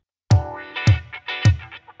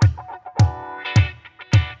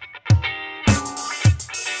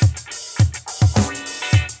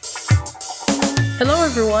Hello,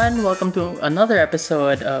 everyone. Welcome to another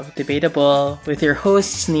episode of Debatable with your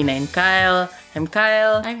hosts, Nina and Kyle. I'm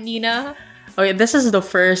Kyle. I'm Nina. Okay, this is the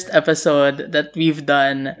first episode that we've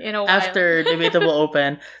done In a while. after Debatable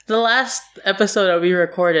Open. The last episode that we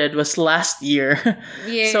recorded was last year.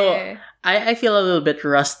 Yeah. So I feel a little bit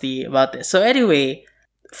rusty about this. So anyway,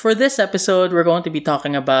 for this episode, we're going to be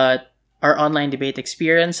talking about our online debate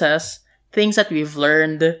experiences, things that we've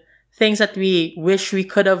learned, things that we wish we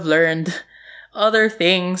could have learned, other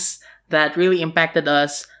things that really impacted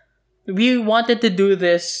us. We wanted to do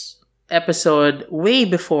this episode way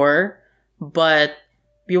before, but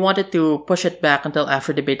we wanted to push it back until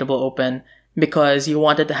after Debatable Open because you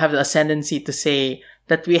wanted to have the ascendancy to say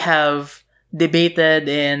that we have debated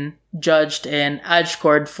and judged and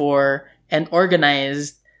scored for and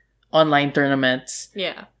organized online tournaments.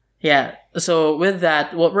 Yeah. Yeah. So with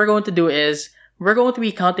that, what we're going to do is we're going to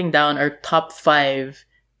be counting down our top 5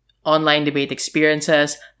 online debate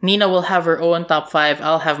experiences. Nina will have her own top 5.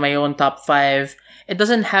 I'll have my own top 5. It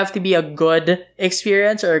doesn't have to be a good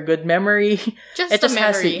experience or a good memory. Just It a just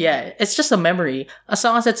has to, memory. yeah, it's just a memory as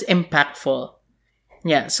long as it's impactful.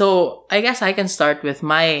 Yeah. So I guess I can start with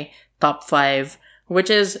my top 5,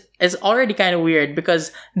 which is already kind of weird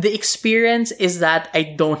because the experience is that I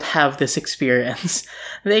don't have this experience.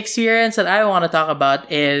 The experience that I want to talk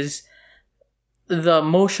about is the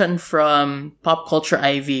motion from Pop Culture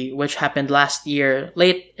IV, which happened last year,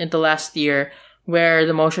 late into last year, where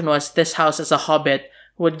the motion was this house as a hobbit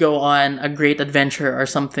would go on a great adventure or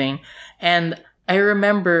something. And I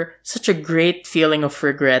remember such a great feeling of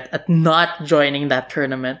regret at not joining that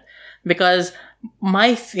tournament because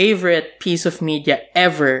my favorite piece of media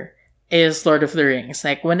ever is Lord of the Rings.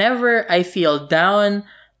 Like, whenever I feel down,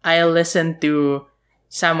 I listen to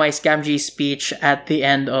Samwise Gamgee's speech at the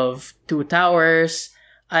end of Two Towers.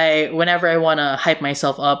 Whenever I want to hype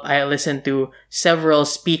myself up, I listen to several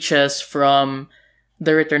speeches from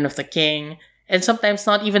The Return of the King. And sometimes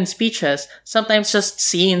not even speeches. Sometimes just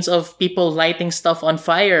scenes of people lighting stuff on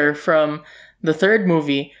fire from the third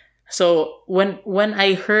movie. So when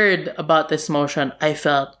I heard about this motion, I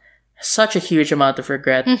felt such a huge amount of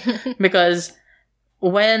regret because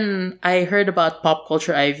when I heard about Pop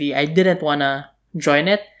Culture IV, I didn't want to join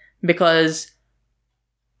it because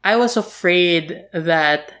I was afraid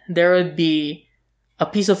that there would be a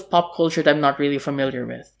piece of pop culture that I'm not really familiar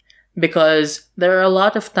with. Because there are a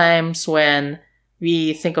lot of times when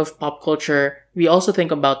we think of pop culture, we also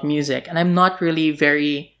think about music. And I'm not really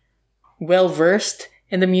very well versed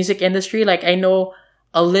in the music industry. Like, I know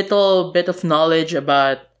a little bit of knowledge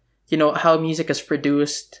about, how music is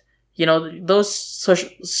produced. Those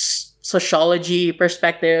sociology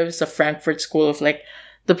perspectives, the Frankfurt School of like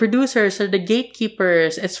the producers or the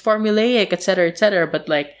gatekeepers, it's formulaic, etc., etc. But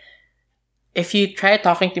like, if you try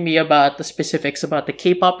talking to me about the specifics about the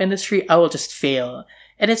K-pop industry, I will just fail.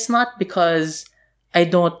 And it's not because I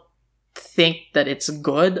don't think that it's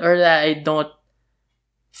good or that I don't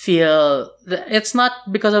feel it's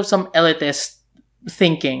not because of some elitist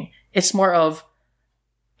thinking. It's more of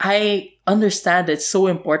I understand it's so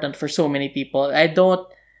important for so many people. I don't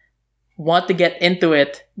want to get into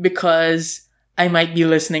it because I might be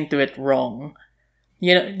listening to it wrong.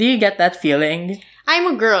 Do you get that feeling? I'm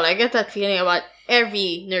a girl. I get that feeling about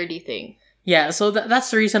every nerdy thing. Yeah, so that's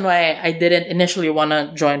the reason why I didn't initially want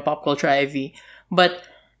to join Pop Culture IV. But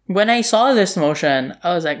when I saw this motion,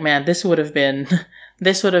 I was like, man, this would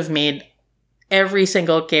have made every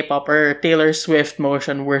single K-pop or Taylor Swift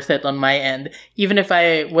motion worth it on my end. Even if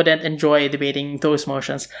I wouldn't enjoy debating those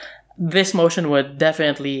motions, this motion would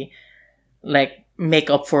definitely like make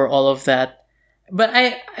up for all of that. But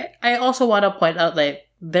I also want to point out like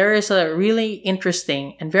there is a really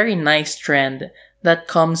interesting and very nice trend that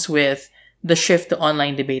comes with the shift to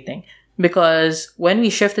online debating. Because when we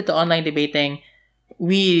shifted to online debating,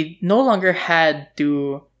 we no longer had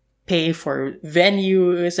to pay for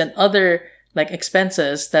venues and other like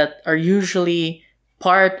expenses that are usually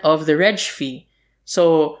part of the reg fee.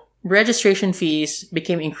 So registration fees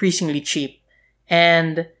became increasingly cheap.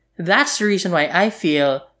 And that's the reason why I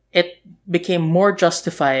feel it became more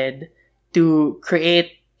justified to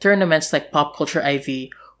create tournaments like Pop Culture IV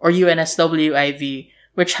or UNSW IV,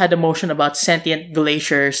 which had a motion about sentient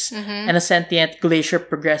glaciers and a sentient glacier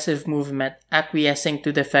progressive movement acquiescing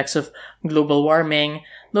to the effects of global warming,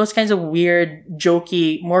 those kinds of weird,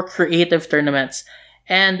 jokey, more creative tournaments.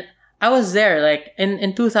 And I was there, like,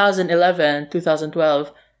 in 2011,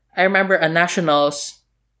 2012, I remember a nationals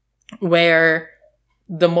where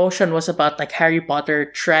the motion was about, like, Harry Potter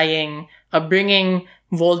trying, bringing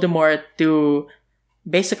Voldemort to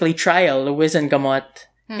basically trial Wizengamot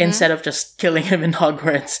instead of just killing him in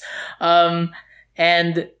Hogwarts.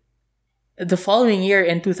 And the following year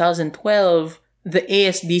in 2012, the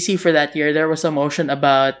ASDC for that year, there was a motion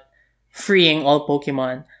about freeing all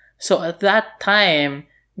Pokemon. So at that time,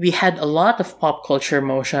 we had a lot of pop culture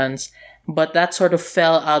motions, but that sort of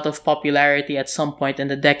fell out of popularity at some point in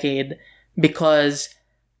the decade because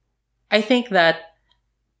I think that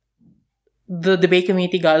the debate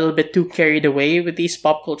community got a little bit too carried away with these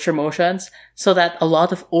pop culture motions, so that a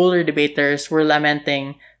lot of older debaters were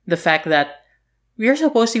lamenting the fact that we are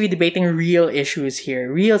supposed to be debating real issues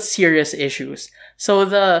here, real serious issues. So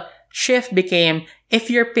the shift became, if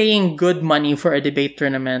you're paying good money for a debate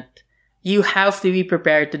tournament, you have to be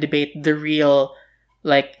prepared to debate the real,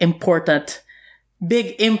 like, important,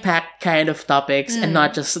 big impact kind of topics and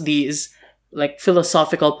not just these, like,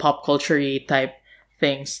 philosophical pop culture-y type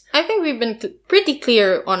things. I think we've been pretty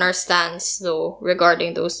clear on our stance, though,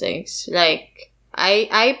 regarding those things. Like,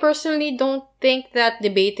 I personally don't think that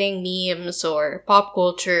debating memes or pop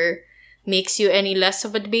culture makes you any less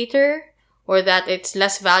of a debater or that it's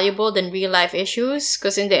less valuable than real life issues.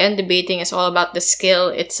 Because in the end, debating is all about the skill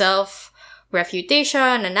itself,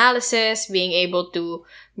 refutation, analysis, being able to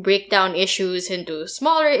break down issues into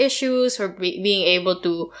smaller issues or being able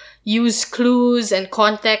to use clues and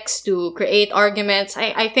context to create arguments.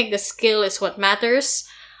 I think the skill is what matters.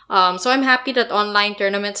 So I'm happy that online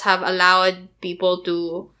tournaments have allowed people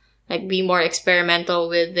to like be more experimental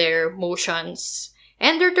with their motions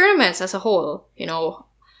and their tournaments as a whole, you know.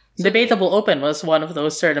 Debatable Open was one of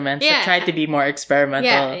those tournaments that tried to be more experimental.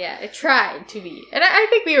 Yeah, it tried to be. And I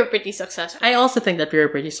think we were pretty successful. I also think that we were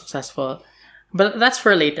pretty successful. But that's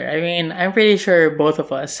for later. I mean, I'm pretty sure both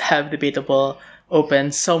of us have Debatable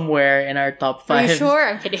Open somewhere in our top 5. Are you sure?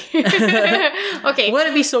 I'm kidding. Okay. Would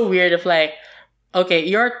it be so weird if, like, okay,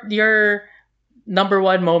 your number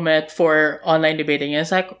one moment for online debating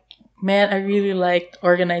is like, man, I really liked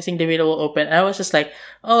organizing Debatable Open. And I was just like,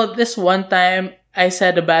 oh, this one time I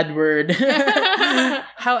said a bad word.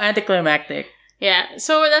 How anticlimactic. Yeah,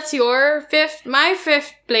 so that's your 5th. My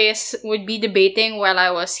 5th place would be debating while I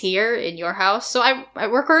was here in your house. So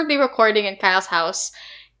we're currently recording in Kyle's house.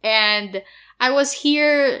 And I was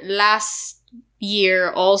here last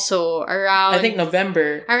year also around... I think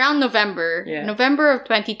November. Around November. Yeah. November of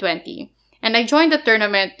 2020. And I joined the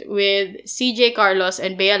tournament with CJ Carlos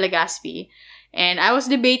and Bea Legaspi. And I was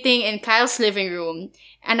debating in Kyle's living room.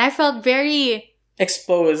 And I felt very...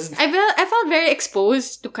 exposed. I felt very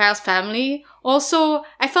exposed to Kyle's family. Also,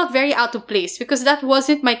 I felt very out of place because that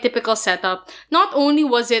wasn't my typical setup. Not only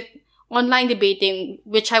was it online debating,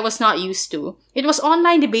 which I was not used to, it was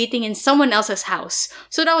online debating in someone else's house.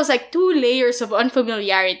 So that was like 2 layers of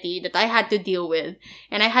unfamiliarity that I had to deal with.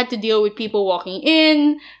 And I had to deal with people walking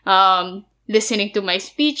in, listening to my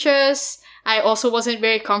speeches. I also wasn't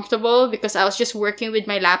very comfortable because I was just working with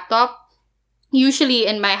my laptop. Usually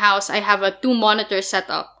in my house, I have a 2-monitor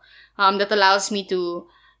setup that allows me to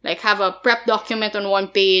like have a prep document on one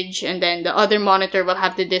page and then the other monitor will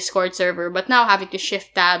have the Discord server. But now having to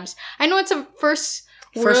shift tabs. I know it's a first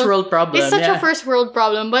world problem. It's such a first world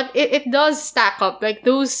problem, but it does stack up. Like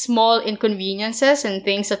those small inconveniences and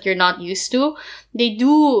things that you're not used to, they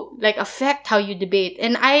do like affect how you debate.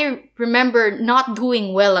 And I remember not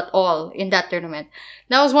doing well at all in that tournament.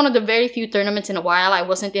 That was one of the very few tournaments in a while I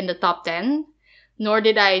wasn't in the top 10. Nor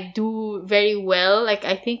did I do very well. Like,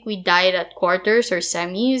 I think we died at quarters or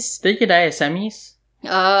semis. Did you die at semis?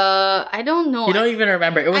 I don't know. You don't even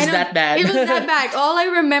remember. It was that bad. It was that bad. All I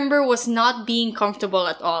remember was not being comfortable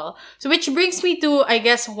at all. So, which brings me to, I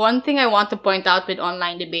guess, one thing I want to point out with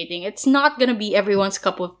online debating. It's not gonna be everyone's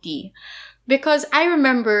cup of tea. Because I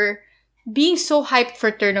remember being so hyped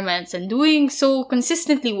for tournaments and doing so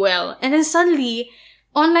consistently well. And then suddenly,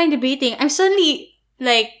 online debating, I'm suddenly,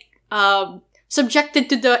 like, subjected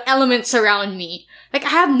to the elements around me. Like,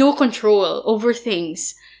 I have no control over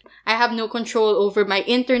things. I have no control over my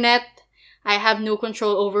internet. I have no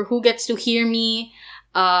control over who gets to hear me.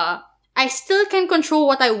 I still can control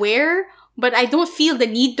what I wear, but I don't feel the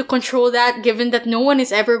need to control that given that no one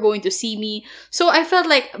is ever going to see me. So I felt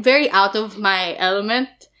like very out of my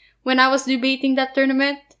element when I was debating that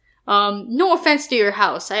tournament. No offense to your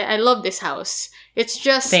house. I love this house. It's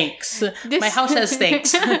just... Thanks. My house has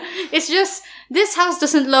thanks. It's just, this house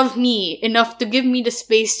doesn't love me enough to give me the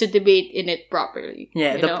space to debate in it properly.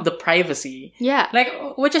 Yeah, the privacy. Yeah.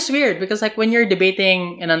 Like, which is weird because like when you're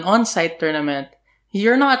debating in an on-site tournament,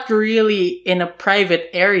 you're not really in a private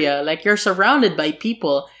area. Like, you're surrounded by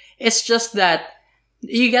people. It's just that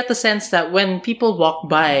you get the sense that when people walk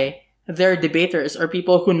by, they're debaters or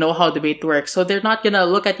people who know how debate works. So they're not gonna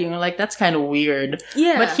look at you and like, that's kind of weird.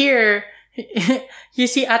 Yeah. But here, you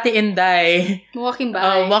see Ate Inday walking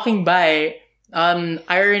by.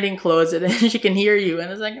 ironing clothes, and then she can hear you,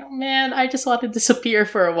 and it's like, oh man, I just want to disappear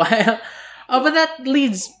for a while. But that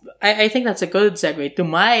leads, I think that's a good segue to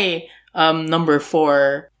my number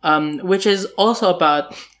 4, which is also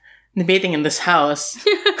about debating in this house.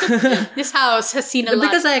 This house has seen a lot.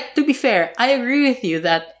 Because, like, to be fair, I agree with you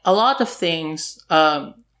that a lot of things,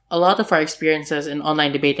 a lot of our experiences in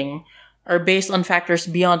online debating are based on factors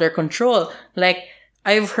beyond our control. Like,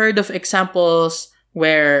 I've heard of examples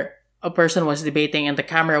where a person was debating and the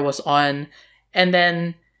camera was on, and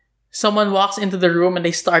then someone walks into the room and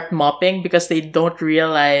they start mopping because they don't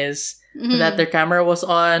realize that their camera was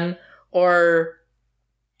on. Or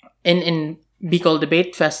in Bicol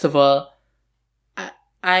Debate Festival,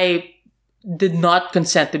 I did not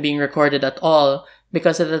consent to being recorded at all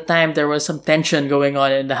because at the time there was some tension going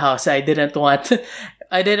on in the house. I didn't want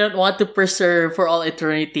to preserve for all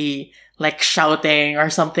eternity, like shouting or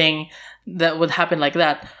something that would happen like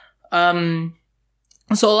that.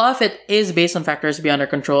 So a lot of it is based on factors beyond our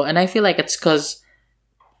control, and I feel like it's because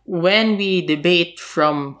when we debate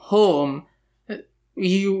from home,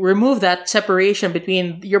 you remove that separation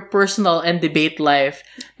between your personal and debate life.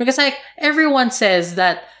 Because, like, everyone says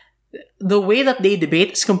that the way that they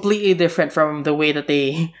debate is completely different from the way that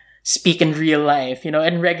they speak in real life,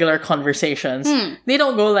 in regular conversations. They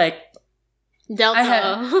don't go like,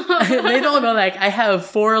 Delta. They don't go like, I have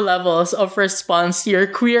 4 levels of response to your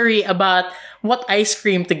query about what ice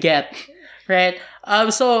cream to get, right?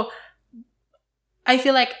 So I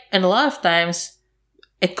feel like, and a lot of times,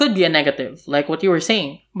 it could be a negative, like what you were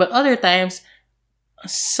saying. But other times,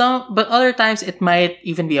 it might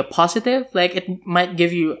even be a positive. Like, it might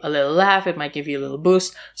give you a little laugh. It might give you a little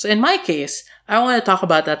boost. So in my case, I want to talk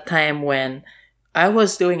about that time when I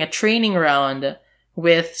was doing a training round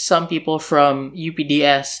with some people from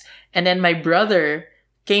UPDS. And then my brother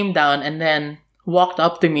came down and then walked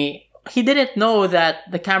up to me. He didn't know that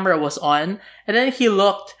the camera was on. And then he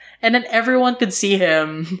looked, and then everyone could see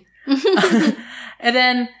him. And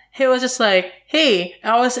then he was just like, hey,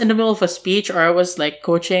 I was in the middle of a speech, or I was like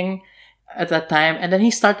coaching at that time. And then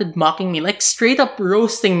he started mocking me, like straight up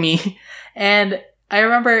roasting me. And I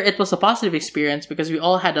remember it was a positive experience because we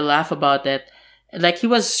all had a laugh about it. Like, he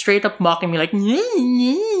was straight up mocking me, like, nyeh,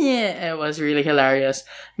 nyeh. It was really hilarious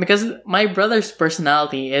because my brother's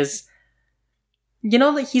personality is,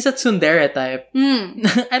 like, he's a tsundere type. I'm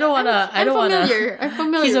familiar.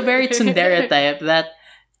 He's a very tsundere type that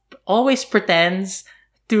always pretends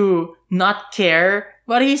to not care,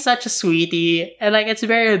 but he's such a sweetie. And, like, it's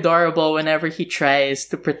very adorable whenever he tries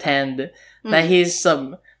to pretend that he's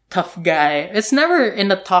some tough guy. It's never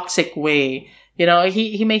in a toxic way.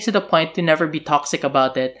 He makes it a point to never be toxic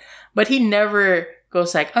about it. But he never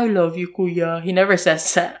goes like, I love you, kuya. He never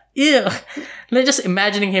says that. Ew. Like, just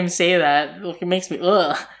imagining him say that, it makes me,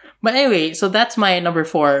 ugh. But anyway, so that's my number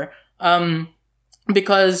 4.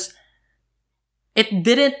 Because it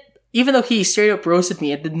didn't, even though he straight up roasted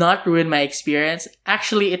me, it did not ruin my experience.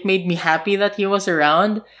 Actually, it made me happy that he was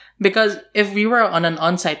around. Because if we were on an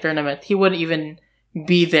on-site tournament, he wouldn't even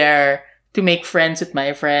be there to make friends with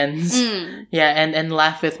my friends. Yeah, and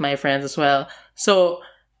laugh with my friends as well. So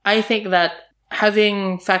I think that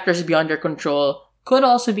having factors beyond your control could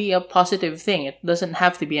also be a positive thing. It doesn't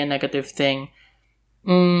have to be a negative thing.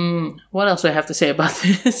 What else do I have to say about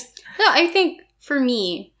this? No, I think for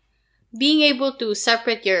me, being able to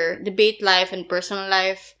separate your debate life and personal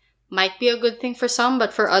life might be a good thing for some,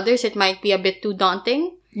 but for others, it might be a bit too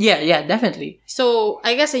daunting. Yeah, definitely. So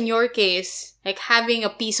I guess in your case, like having a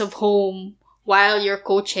piece of home while you're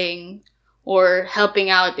coaching or helping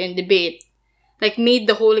out in debate, like made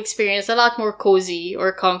the whole experience a lot more cozy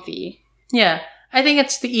or comfy. Yeah, I think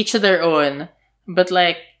it's to each of their own. But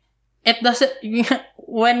like, it doesn't,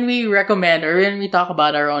 when we recommend or when we talk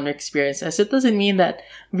about our own experiences, it doesn't mean that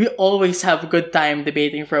we always have a good time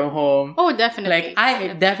debating from home. Oh, definitely. Like,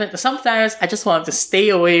 I definitely, sometimes I just want to stay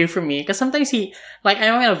away from me. Because sometimes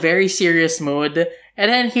I'm in a very serious mood.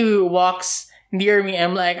 And then he walks near me.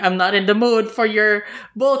 I'm like, I'm not in the mood for your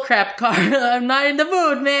bullcrap car. I'm not in the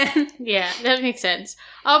mood, man. Yeah, that makes sense.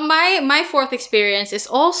 My 4th experience is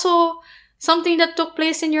also something that took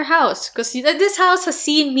place in your house. Because this house has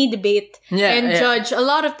seen me debate and judge a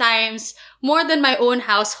lot of times more than my own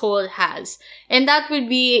household has. And that would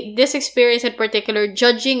be this experience in particular,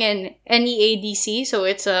 judging in NEADC. So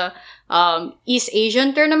it's a East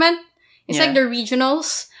Asian tournament. It's like the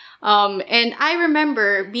regionals. And I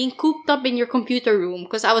remember being cooped up in your computer room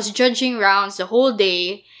because I was judging rounds the whole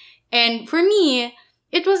day. And for me,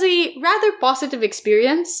 it was a rather positive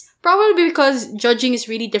experience. Probably because judging is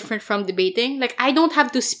really different from debating. Like, I don't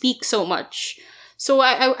have to speak so much. So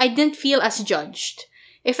I didn't feel as judged.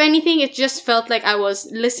 If anything, it just felt like I was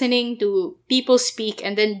listening to people speak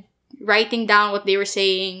and then writing down what they were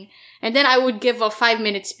saying. And then I would give a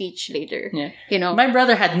 5-minute speech later. Yeah. You know? My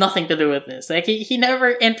brother had nothing to do with this. Like, he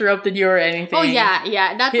never interrupted you or anything. Oh,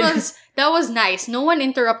 yeah. That was nice. No one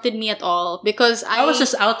interrupted me at all because I was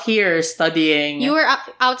just out here studying. You were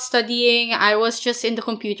out studying. I was just in the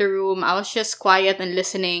computer room. I was just quiet and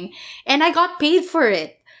listening. And I got paid for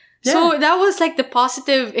it. Yeah. So that was like the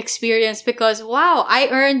positive experience because, wow, I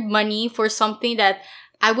earned money for something that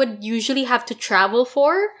I would usually have to travel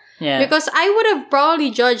for. Yeah. Because I would have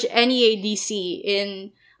probably judged NEADC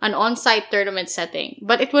in an on-site tournament setting.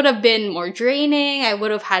 But it would have been more draining. I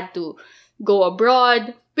would have had to go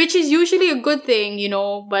abroad, which is usually a good thing, you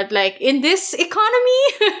know. But like in this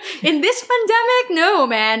economy, in this pandemic, no,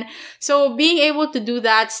 man. So being able to do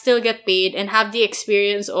that, still get paid, and have the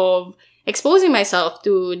experience of exposing myself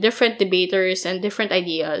to different debaters and different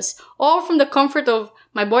ideas, all from the comfort of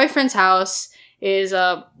my boyfriend's house, is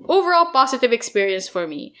a overall positive experience for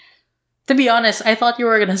me. To be honest, I thought you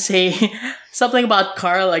were gonna say something about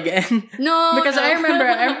Carl again. No, because no. I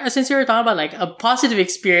remember, since you were talking about like a positive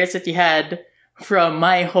experience that you had from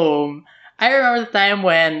my home, I remember the time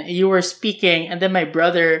when you were speaking and then my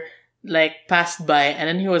brother like passed by and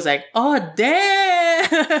then he was like, "Oh damn!"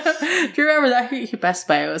 Do you remember that he passed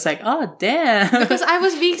by? I was like, "Oh damn!" Because I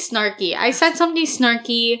was being snarky. I said something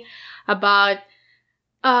snarky about.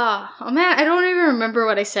 Oh man, I don't even remember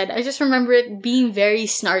what I said. I just remember it being very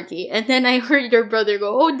snarky. And then I heard your brother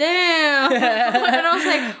go, "Oh, damn." And I was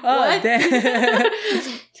like, what? Oh,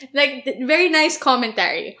 damn. Like, very nice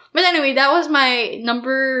commentary. But anyway, that was my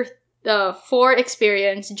number 4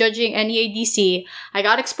 experience judging NEADC. I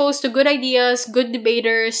got exposed to good ideas, good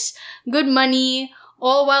debaters, good money,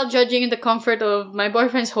 all while judging in the comfort of my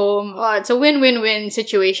boyfriend's home. Oh, it's a win-win-win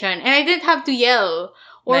situation. And I didn't have to yell.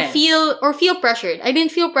 Or nice. feel pressured. I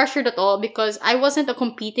didn't feel pressured at all because I wasn't a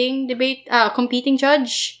competing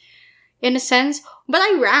judge in a sense. But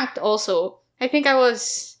I ranked also. I think I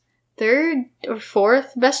was 3rd or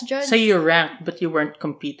 4th best judge. So you ranked, but you weren't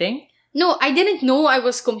competing? No, I didn't know I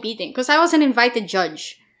was competing because I was an invited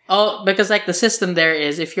judge. Oh, because like the system there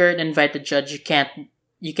is, if you're an invited judge, you can't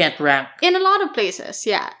rank. In a lot of places,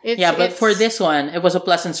 yeah. But for this one, it was a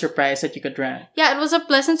pleasant surprise that you could rank. Yeah, it was a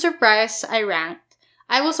pleasant surprise. I ranked.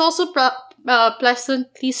 I was also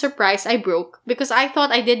pleasantly surprised I broke because I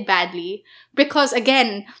thought I did badly. Because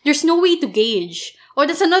again, there's no way to gauge. Or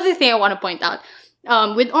that's another thing I want to point out.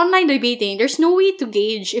 With online debating, there's no way to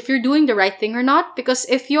gauge if you're doing the right thing or not. Because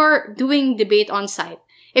if you're doing debate on site,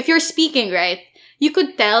 if you're speaking right, you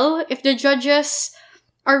could tell if the judges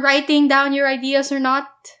are writing down your ideas or not.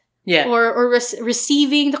 Yeah. Or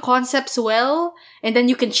receiving the concepts well, and then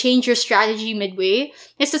you can change your strategy midway.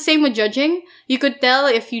 It's the same with judging. You could tell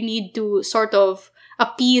if you need to sort of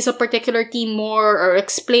appease a particular team more or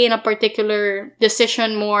explain a particular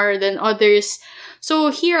decision more than others.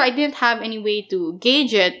 So here, I didn't have any way to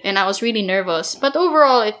gauge it, and I was really nervous. But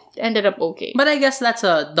overall, it ended up okay. But I guess that's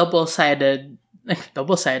a double-sided.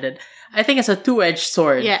 I think it's a two-edged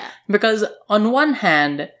sword. Yeah. Because on one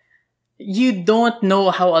hand, you don't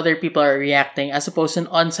know how other people are reacting as opposed to an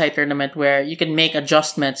on-site tournament where you can make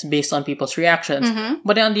adjustments based on people's reactions. Mm-hmm.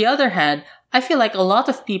 But on the other hand, I feel like a lot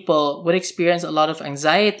of people would experience a lot of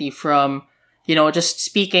anxiety from, just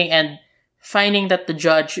speaking and finding that the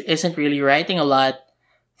judge isn't really writing a lot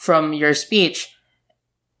from your speech.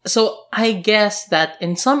 So I guess that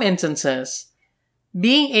in some instances,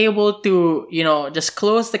 being able to, just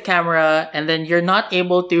close the camera and then you're not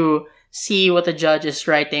able to see what the judge is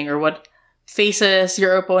writing or what faces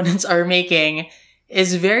your opponents are making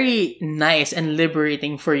is very nice and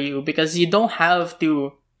liberating for you because you don't have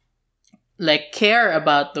to care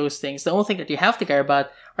about those things. The only thing that you have to care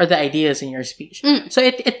about are the ideas in your speech. So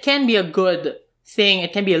it can be a good thing.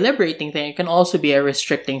 It can be a liberating thing. It can also be a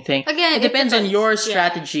restricting thing. Again, it depends on your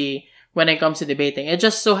strategy when it comes to debating. It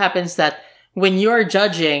just so happens that when you're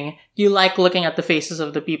judging, you like looking at the faces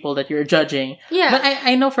of the people that you're judging. Yeah. But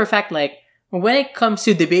I know for a fact, when it comes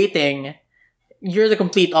to debating, you're the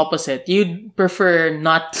complete opposite. You'd prefer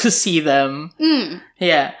not to see them.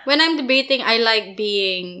 Yeah. When I'm debating, I like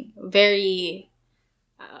being very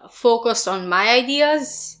focused on my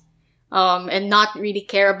ideas and not really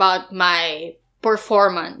care about my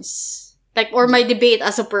performance. Or my debate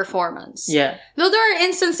as a performance. Yeah. Though there are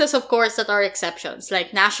instances, of course, that are exceptions.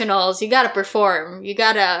 Like nationals, you gotta perform. You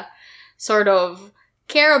gotta sort of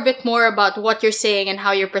care a bit more about what you're saying and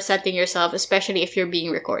how you're presenting yourself, especially if you're being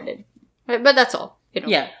recorded. But that's all.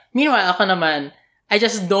 Yeah. Meanwhile, ako naman, I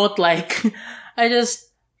just don't like...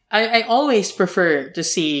 I always prefer to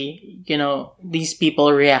see, these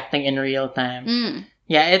people reacting in real time.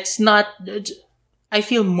 Yeah, it's not. I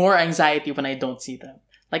feel more anxiety when I don't see them.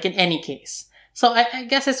 Like in any case. So I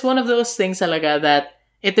guess it's one of those things talaga that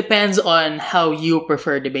it depends on how you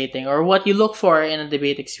prefer debating or what you look for in a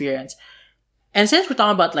debate experience. And since we're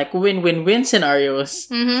talking about like win-win-win scenarios,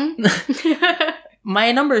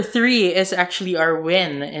 my number 3 is actually our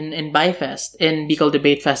win in BIFest, in Bicol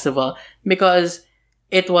Debate Festival, because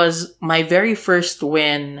it was my very first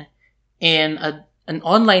win in an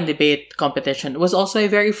online debate competition. It was also my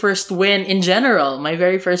very first win in general, my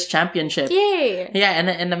very first championship. Yay! Yeah,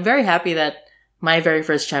 and I'm very happy that my very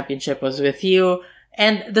first championship was with you.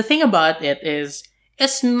 And the thing about it is,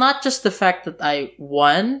 it's not just the fact that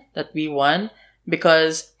we won,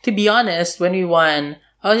 because to be honest, when we won,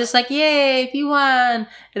 I was just like, yay, we won!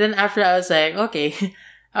 And then after I was like, okay,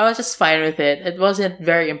 I was just fine with it. It wasn't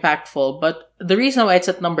very impactful. But the reason why it's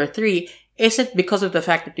at number 3 isn't because of the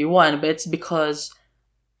fact that we won, but it's because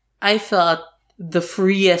I felt the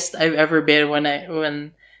freest I've ever been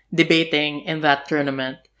when debating in that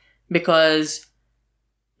tournament. Because,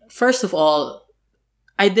 first of all,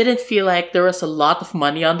 I didn't feel like there was a lot of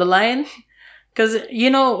money on the line. Because,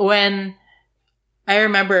 when I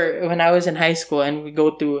remember when I was in high school and we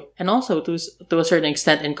go to, and also to a certain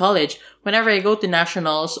extent in college, whenever I go to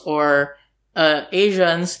nationals or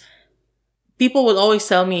Asians, people would always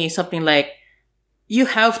tell me something like, you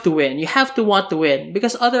have to win. You have to want to win.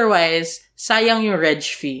 Because otherwise, sayang yung reg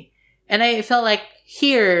fee. And I felt like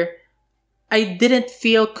here, I didn't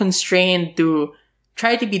feel constrained to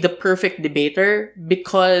try to be the perfect debater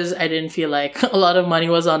because I didn't feel like a lot of money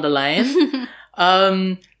was on the line.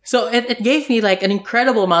 So it gave me like an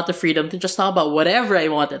incredible amount of freedom to just talk about whatever I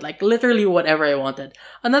wanted, like literally whatever I wanted.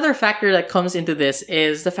 Another factor that comes into this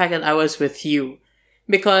is the fact that I was with you.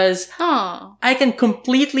 Because I can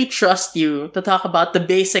completely trust you to talk about the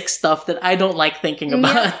basic stuff that I don't like thinking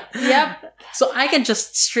about. Yep. So I can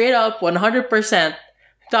just straight up 100%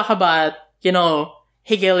 talk about,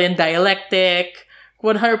 Hegelian dialectic.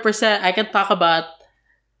 100% I can talk about,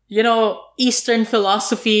 Eastern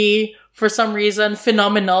philosophy, for some reason,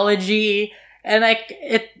 phenomenology. And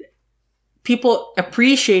people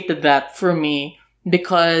appreciated that for me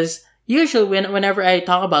because usually whenever I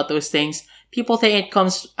talk about those things, people think it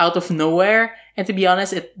comes out of nowhere. And to be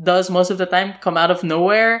honest, it does most of the time come out of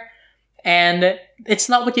nowhere. And it's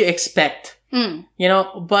not what you expect.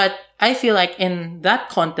 But I feel like in that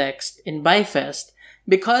context, in BIFest,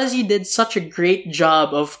 because you did such a great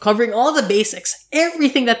job of covering all the basics,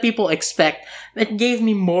 everything that people expect, that gave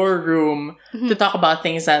me more room to talk about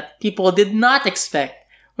things that people did not expect.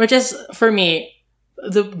 Which is, for me,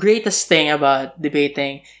 the greatest thing about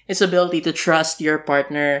debating is the ability to trust your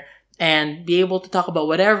partner and be able to talk about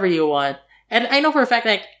whatever you want. And I know for a fact,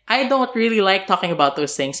 like, I don't really like talking about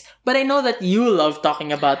those things, but I know that you love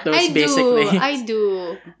talking about those basic things. I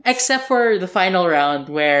do. Except for the final round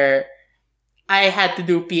where I had to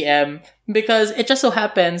do PM because it just so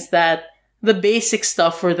happens that the basic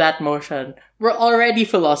stuff for that motion were already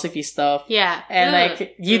philosophy stuff. Yeah. And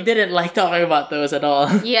you didn't like talking about those at all.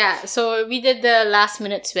 Yeah, so we did the last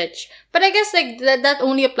minute switch. But I guess like that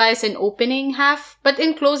only applies in opening half. But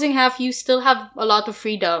in closing half, you still have a lot of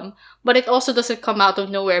freedom. But it also doesn't come out of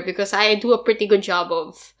nowhere because I do a pretty good job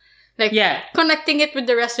of connecting it with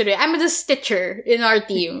the rest of it. I'm the stitcher in our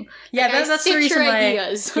team. Yeah, that's the reason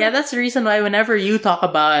why. Yeah, that's the reason why whenever you talk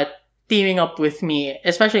about teaming up with me,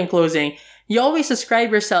 especially in closing, you always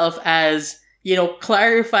describe yourself as,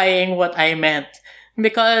 clarifying what I meant.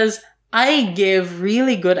 Because I give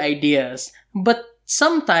really good ideas, but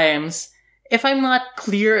sometimes, if I'm not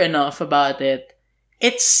clear enough about it,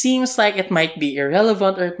 it seems like it might be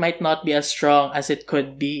irrelevant or it might not be as strong as it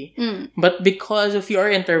could be. But because of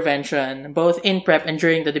your intervention, both in prep and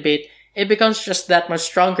during the debate, it becomes just that much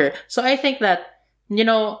stronger. So I think that,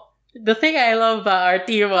 the thing I love about our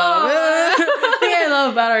team up,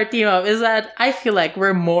 is that I feel like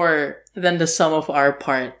we're more than the sum of our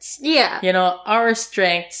parts. Yeah. Our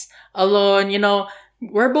strengths alone,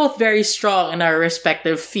 we're both very strong in our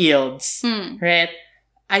respective fields, right?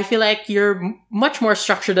 I feel like you're much more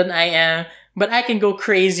structured than I am, but I can go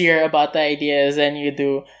crazier about the ideas than you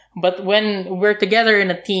do. But when we're together in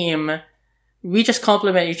a team, we just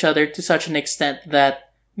complement each other to such an extent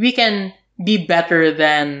that we can be better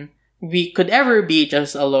than we could ever be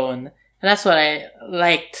just alone. And that's what I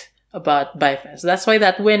liked about BIFest. That's why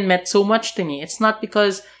that win meant so much to me. It's not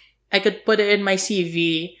because I could put it in my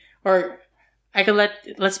CV or I could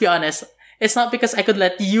let's be honest, it's not because I could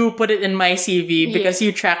let you put it in my CV because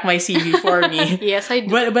you track my CV for me. Yes, I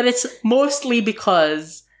do. But it's mostly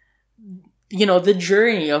because, the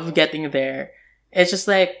journey of getting there. It's just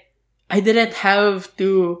like, I didn't have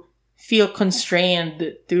to feel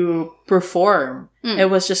constrained to perform. It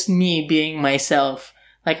was just me being myself.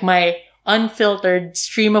 Like my unfiltered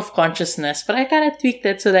stream of consciousness, but I kind of tweaked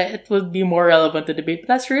it so that it would be more relevant to debate. But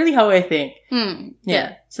that's really how I think.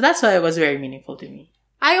 Yeah. So that's why it was very meaningful to me.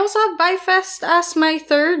 I also have BiFest as my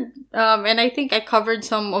third, and I think I covered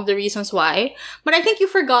some of the reasons why. But I think you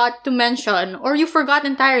forgot to mention, or you forgot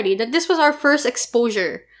entirely, that this was our first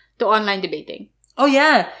exposure to online debating. Oh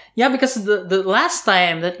yeah, yeah. Because the last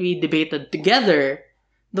time that we debated together,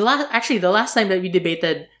 the last time that we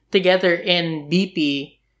debated together in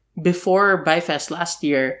BP before BiFest last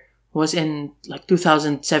year was in like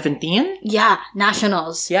 2017. Yeah,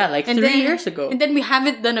 nationals. Yeah, like And 3 years ago. And then we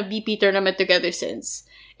haven't done a BP tournament together since.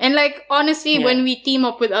 And like, honestly, when we team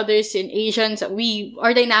up with others in Asians,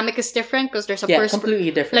 our dynamic is different because there's a completely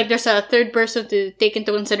different. Like, there's a third person to take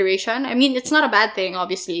into consideration. I mean, it's not a bad thing,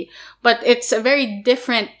 obviously, but it's a very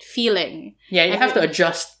different feeling. Yeah, you have to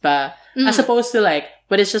adjust as opposed to like,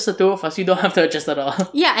 but it's just the two of us, you don't have to adjust at all.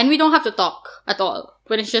 Yeah, and we don't have to talk at all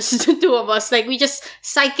when it's just the two of us. Like, we just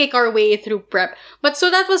psychic our way through prep. But so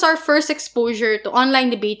that was our first exposure to online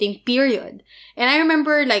debating, period. And I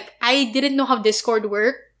remember, like, I didn't know how Discord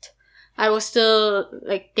worked. I was still,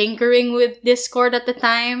 like, tinkering with Discord at the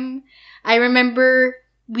time. I remember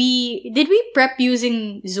did we prep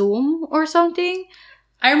using Zoom or something?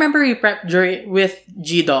 I remember we prepped with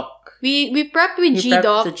GDoc. We prepped with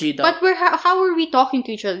GDoc. But how were we talking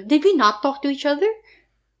to each other? Did we not talk to each other?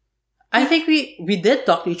 I think we did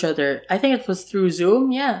talk to each other. I think it was through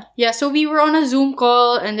Zoom, yeah. Yeah, so we were on a Zoom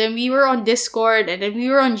call, and then we were on Discord, and then we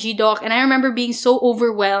were on GDoc, and I remember being so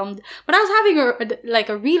overwhelmed. But I was having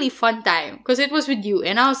a really fun time, because it was with you,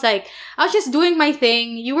 and I was just doing my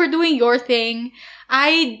thing, you were doing your thing.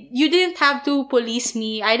 You didn't have to police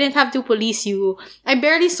me, I didn't have to police you. I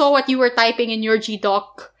barely saw what you were typing in your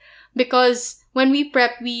GDoc, because when we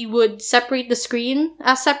prep, we would separate the screen,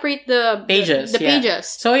 separate the pages. Pages.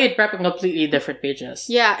 So we'd prep on completely different pages.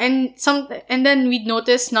 Yeah, and then we'd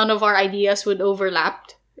notice none of our ideas would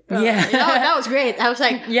overlap. That was great. I was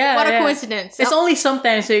like, what a coincidence. It's only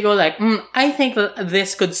sometimes you go like, I think that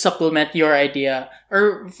this could supplement your idea.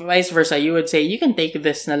 Or vice versa. You would say, you can take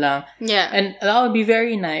this na lang. Yeah. And that would be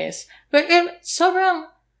very nice. But sobrang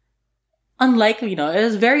unlikely, no? It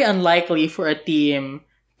is very unlikely for a team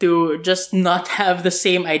to just not have the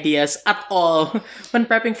same ideas at all when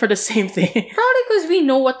prepping for the same thing. Probably because we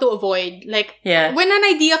know what to avoid. Like, when an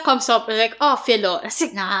idea comes up, we're like, oh, Philo. I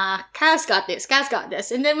say, nah, Kaz got this.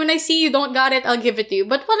 And then when I see you don't got it, I'll give it to you.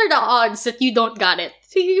 But what are the odds that you don't got it?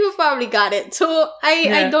 So you probably got it. So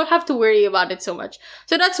I don't have to worry about it so much.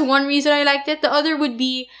 So that's one reason I liked it. The other would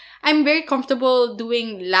be, I'm very comfortable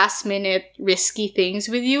doing last minute risky things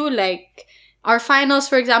with you. Like, our finals,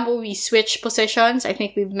 for example, we switch positions. I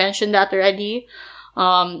think we've mentioned that already.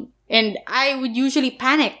 And I would usually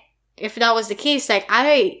panic if that was the case. Like,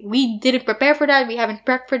 we didn't prepare for that. We haven't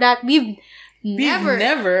prepped for that. We've never.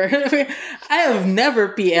 I have never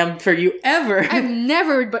PM'd for you, ever. I've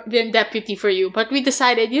never been deputy for you. But we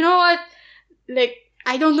decided, you know what? Like,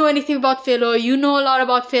 I don't know anything about Philo. You know a lot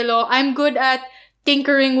about Philo. I'm good at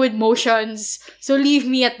tinkering with motions. So leave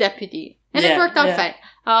me at deputy. And it worked out fine.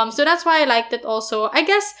 So that's why I liked it also. I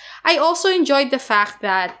guess I also enjoyed the fact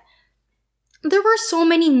that there were so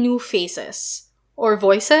many new faces or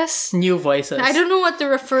voices. New voices. I don't know what to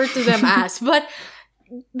refer to them as, but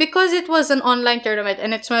because it was an online tournament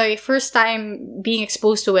and it's my first time being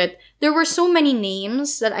exposed to it, there were so many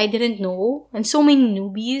names that I didn't know and so many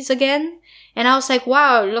newbies again. And I was like,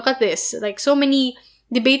 wow, look at this. Like, so many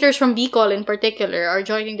debaters from BCol in particular are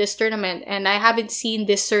joining this tournament, and I haven't seen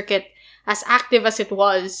this circuit as active as it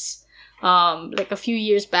was like a few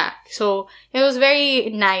years back. So it was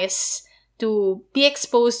very nice to be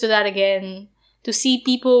exposed to that again, to see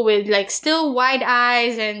people with like still wide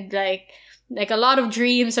eyes and like a lot of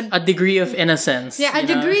dreams and a degree of innocence. Yeah, a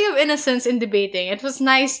degree of innocence in debating. It was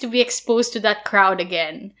nice to be exposed to that crowd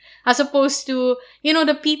again, as opposed to,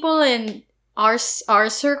 the people in our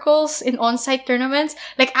circles in on-site tournaments.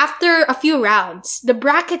 Like, after a few rounds, the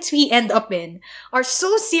brackets we end up in are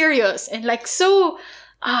so serious and like so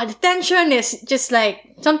the tension is just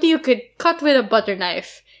like something you could cut with a butter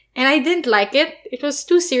knife, and I didn't like it. It was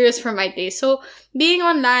too serious for my taste. So being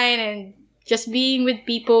online and just being with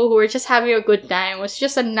people who were just having a good time was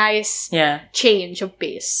just a nice change of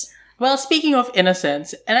pace. Well, speaking of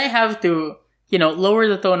innocence, and I have to lower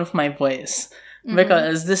the tone of my voice.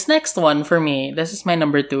 Because this next one for me, this is my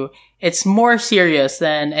number 2. It's more serious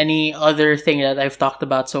than any other thing that I've talked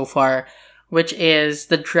about so far, which is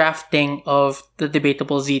the drafting of the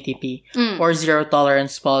debatable ZTP or zero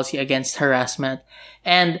tolerance policy against harassment.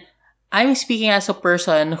 And I'm speaking as a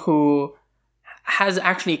person who has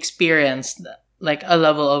actually experienced like a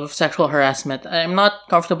level of sexual harassment. I'm not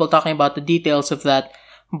comfortable talking about the details of that,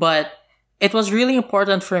 but it was really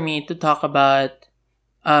important for me to talk about.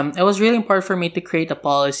 It was really important for me to create a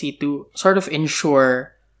policy to sort of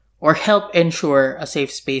ensure or help ensure a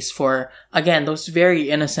safe space for, again, those very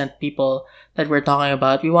innocent people that we're talking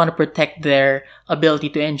about. We want to protect their ability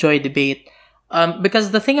to enjoy debate.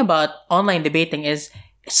 Because the thing about online debating is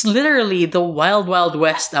it's literally the wild, wild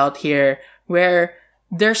west out here where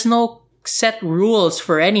there's no set rules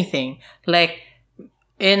for anything. Like,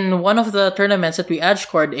 in one of the tournaments that we edge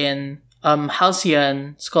scored in,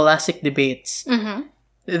 Halcyon Scholastic Debates,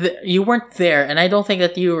 you weren't there, and I don't think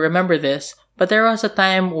that you remember this, but there was a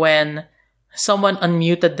time when someone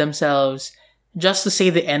unmuted themselves just to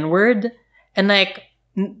say the N-word, and like,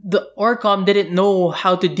 the Orcom didn't know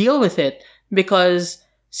how to deal with it, because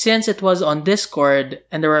since it was on Discord,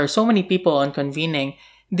 and there were so many people on convening,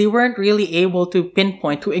 they weren't really able to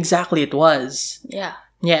pinpoint who exactly it was. Yeah.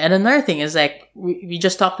 Yeah, and another thing is like, we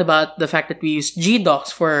just talked about the fact that we used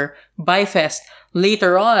GDocs for Bifest.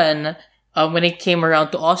 Later on, when it came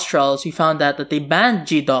around to Australs, we found out that they banned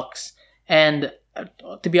GDocs. And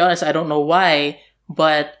to be honest, I don't know why,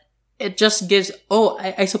 but it just gives,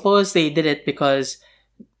 I suppose they did it because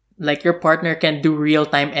like your partner can do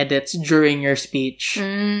real-time edits during your speech,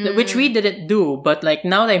 which we didn't do. But like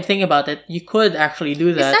now that I'm thinking about it, you could actually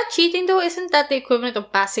do that. Is that cheating though? Isn't that the equivalent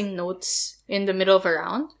of passing notes in the middle of a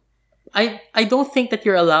round? I don't think that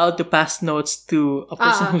you're allowed to pass notes to a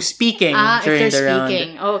person who's speaking during if the they're round.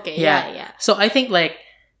 speaking. Oh, okay, yeah. So I think like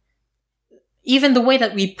even the way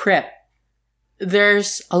that we prep,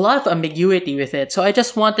 there's a lot of ambiguity with it. So I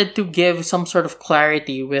just wanted to give some sort of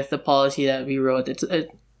clarity with the policy that we wrote.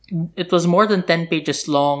 It was more than 10 pages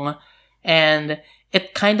long, and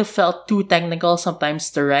it kind of felt too technical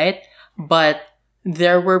sometimes to write, but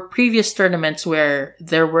there were previous tournaments where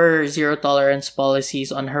there were zero tolerance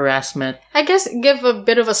policies on harassment. I guess give a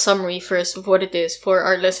bit of a summary first of what it is for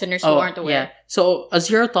our listeners who aren't aware. Yeah. So a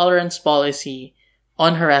zero tolerance policy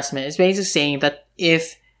on harassment is basically saying that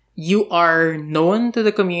if you are known to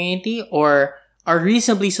the community or are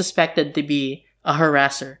reasonably suspected to be a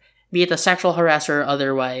harasser, be it a sexual harasser or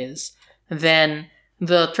otherwise, then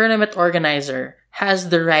the tournament organizer has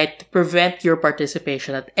the right to prevent your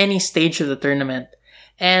participation at any stage of the tournament.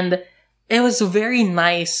 And it was a very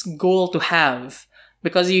nice goal to have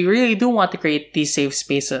because you really do want to create these safe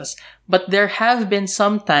spaces. But there have been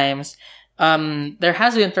sometimes, there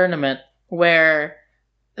has been a tournament where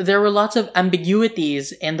there were lots of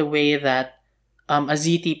ambiguities in the way that a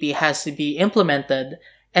ZTP has to be implemented.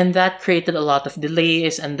 And that created a lot of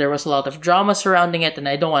delays and there was a lot of drama surrounding it. And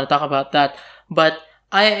I don't want to talk about that. But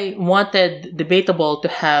I wanted Debatable to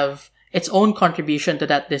have its own contribution to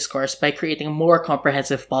that discourse by creating a more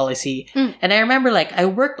comprehensive policy. And I remember like I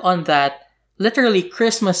worked on that literally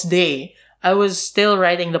Christmas Day. I was still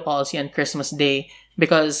writing the policy on Christmas Day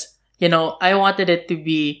because, I wanted it to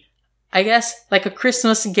be, I guess, like a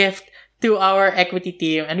Christmas gift to our equity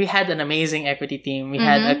team. And we had an amazing equity team. We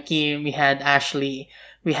had Akeem, we had Ashley,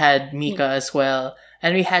 we had Mika as well.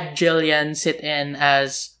 And we had Jillian sit in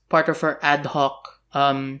as part of our ad hoc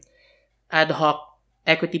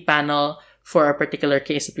equity panel for a particular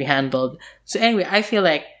case that we handled. So anyway, I feel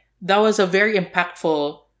like that was a very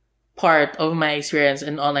impactful part of my experience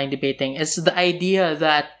in online debating. It's the idea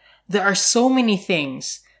that there are so many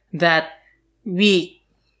things that we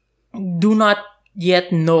do not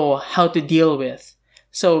yet know how to deal with.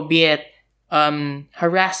 So be it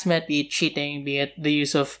harassment, be it cheating, be it the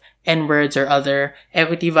use of N-words or other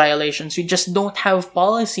equity violations. We just don't have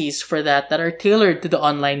policies for that are tailored to the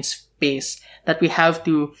online space that we have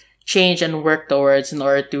to change and work towards in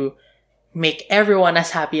order to make everyone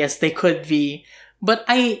as happy as they could be. But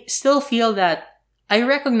I still feel that I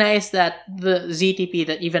recognize that the ZTP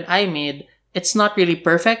that even I made, it's not really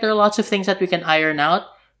perfect. There are lots of things that we can iron out.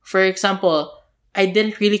 For example, I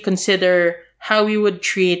didn't really consider how we would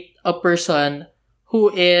treat a person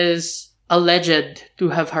who is alleged to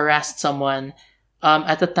have harassed someone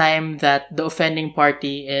at the time that the offending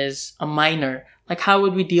party is a minor. Like, how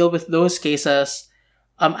would we deal with those cases?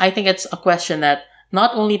 I think it's a question that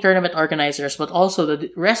not only tournament organizers, but also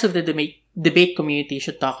the rest of the debate community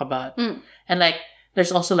should talk about. And like,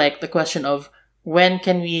 there's also like the question of when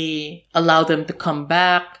can we allow them to come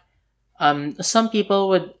back? A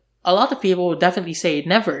lot of people would definitely say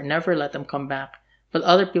never let them come back. But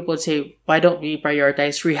other people would say, why don't we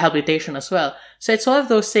prioritize rehabilitation as well? So it's one of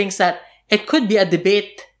those things that it could be a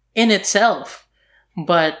debate in itself,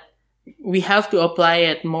 but we have to apply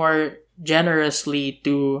it more generously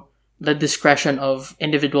to the discretion of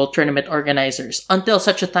individual tournament organizers until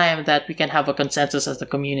such a time that we can have a consensus as a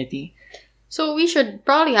community. So we should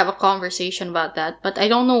probably have a conversation about that, but I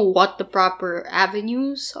don't know what the proper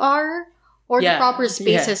avenues are or the proper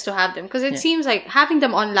spaces to have them, because it seems like having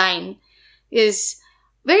them online is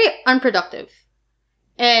very unproductive.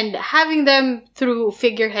 And having them through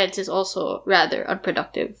figureheads is also rather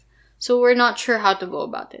unproductive. So we're not sure how to go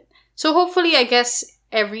about it. So hopefully, I guess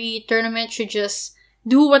every tournament should just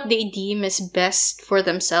do what they deem is best for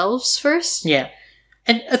themselves first. Yeah.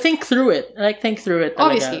 And think through it. Think through it.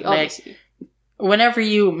 Obviously. Whenever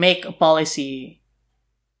you make a policy,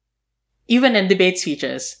 even in debate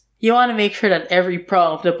speeches, you want to make sure that every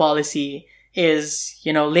prong of the policy is,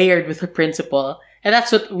 layered with a principle. And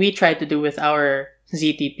that's what we tried to do with our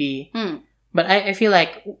ZTP. But I feel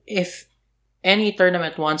like if any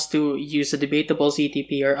tournament wants to use a debatable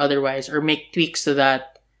ZTP or otherwise, or make tweaks to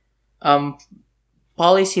that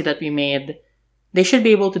policy that we made, they should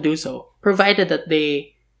be able to do so, provided that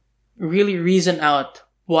they really reason out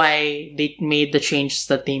why they made the changes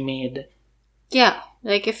that they made. Yeah,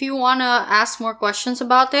 if you want to ask more questions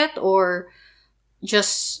about it, or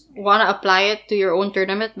just want to apply it to your own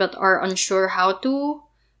tournament but are unsure how to,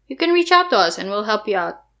 you can reach out to us and we'll help you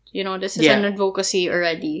out. This is an advocacy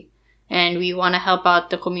already, and we want to help out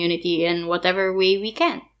the community in whatever way we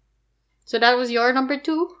can. So that was your number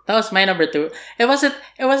 2? That was my number 2. It wasn't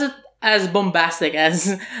as bombastic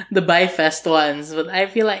as the BiFest ones, but I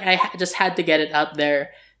feel like I just had to get it out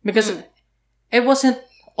there because it wasn't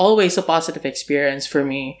always a positive experience for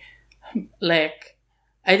me. I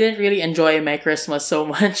didn't really enjoy my Christmas so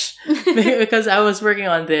much because I was working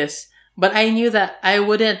on this, but I knew that I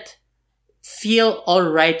wouldn't feel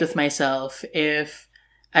alright with myself if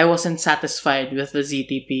I wasn't satisfied with the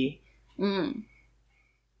ZTP.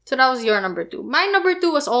 So that was your number 2. My number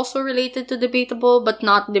 2 was also related to debatable, but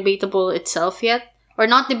not debatable itself yet. Or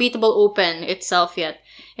not debatable open itself yet.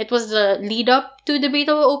 It was the lead up to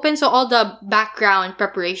debatable open, so all the background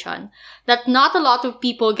preparation that not a lot of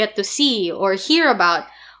people get to see or hear about,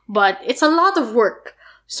 but it's a lot of work.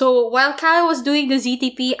 So while Kyle was doing the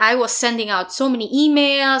ZTP, I was sending out so many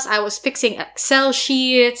emails, I was fixing Excel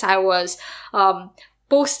sheets, I was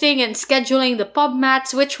posting and scheduling the pub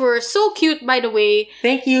mats, which were so cute, by the way.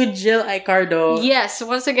 Thank you, Jill Icardo. Yes,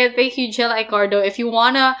 once again, thank you, Jill Icardo. If you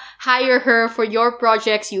want to hire her for your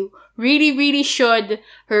projects, you really, really should.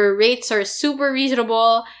 Her rates are super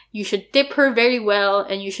reasonable. You should tip her very well,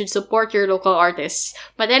 and you should support your local artists.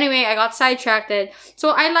 But anyway, I got sidetracked. So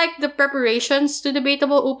I like the preparations to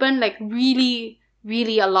Debatable Open, really,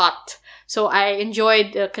 really a lot. So I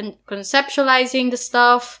enjoyed conceptualizing the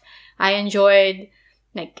stuff. I enjoyed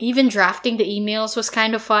even drafting the emails was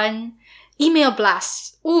kind of fun. Email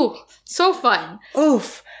blasts. Ooh, so fun.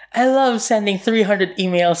 Oof. I love sending 300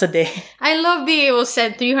 emails a day. I love being able to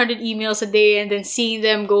send 300 emails a day and then seeing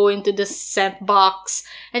them go into the sent box.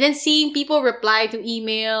 And then seeing people reply to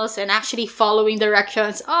emails and actually following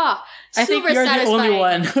directions. I think you're satisfying. The only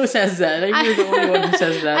one who says that. You're the only one who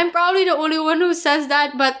says that. I'm probably the only one who says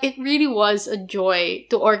that, but it really was a joy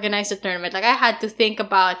to organize the tournament. I had to think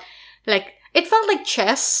about, it felt like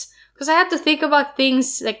chess. Because I had to think about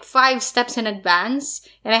things 5 steps in advance.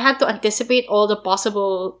 And I had to anticipate all the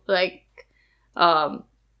possible, what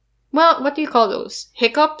do you call those?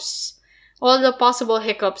 Hiccups? All the possible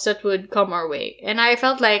hiccups that would come our way. And I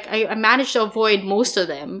felt like I managed to avoid most of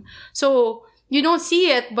them. So, you don't see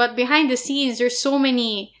it, but behind the scenes, there's so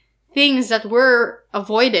many things that were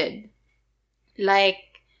avoided.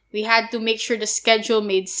 We had to make sure the schedule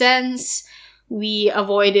made sense. We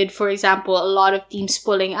avoided, for example, a lot of teams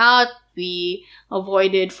pulling out. We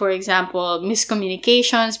avoided, for example,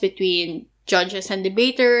 miscommunications between judges and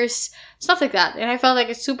debaters, stuff like that. And I felt like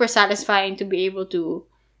it's super satisfying to be able to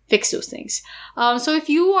fix those things. So if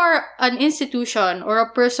you are an institution or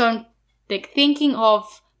a person thinking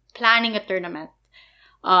of planning a tournament,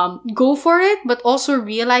 go for it, but also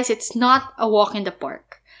realize it's not a walk in the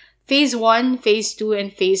park. Phase 1, Phase 2,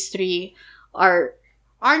 and Phase 3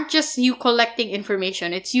 aren't just you collecting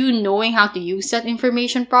information. It's you knowing how to use that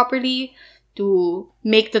information properly to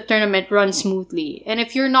make the tournament run smoothly. And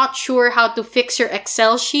if you're not sure how to fix your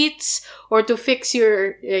Excel sheets or to fix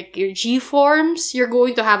your G forms, you're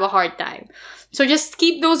going to have a hard time. So just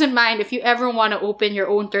keep those in mind if you ever want to open your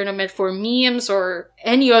own tournament for memes or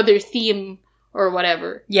any other theme or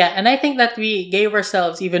whatever. Yeah, and I think that we gave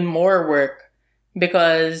ourselves even more work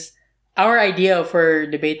because our idea for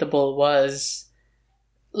Debatable was,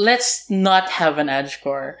 let's not have an edge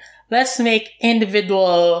score. Let's make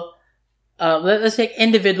individual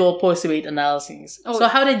post-debate analyses. So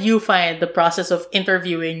how did you find the process of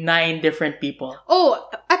interviewing 9 different people?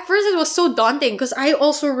 At at first it was so daunting because I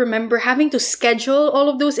also remember having to schedule all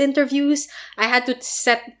of those interviews. I had to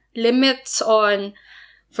set limits on,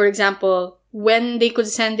 for example, when they could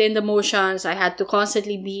send in the motions. I had to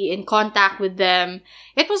constantly be in contact with them.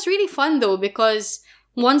 It was really fun though, because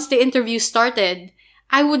once the interview started,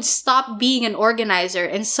 I would stop being an organizer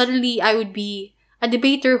and suddenly I would be a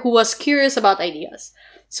debater who was curious about ideas.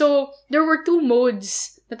 So there were two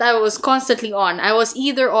modes that I was constantly on. I was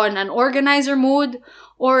either on an organizer mode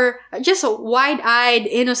or just a wide-eyed,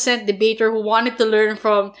 innocent debater who wanted to learn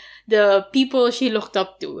from the people she looked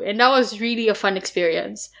up to. And that was really a fun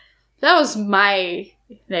experience. That was my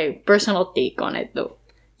personal take on it though.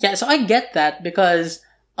 Yeah, so I get that because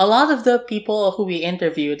a lot of the people who we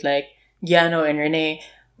interviewed, like Giano and Renee,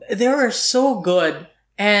 they were so good.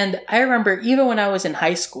 And I remember even when I was in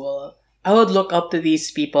high school, I would look up to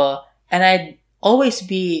these people and I'd always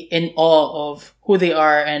be in awe of who they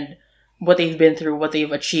are and what they've been through, what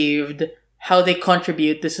they've achieved, how they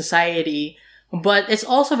contribute to society. But it's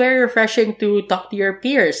also very refreshing to talk to your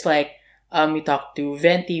peers. Like, we talked to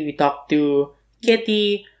Venti, we talked to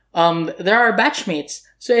Kitty. There are batchmates.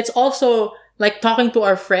 So it's also like talking to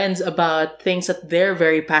our friends about things that they're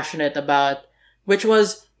very passionate about, which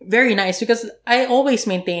was very nice because I always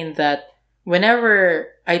maintain that whenever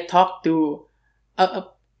I talk to a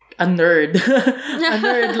nerd, a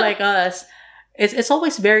nerd like us, it's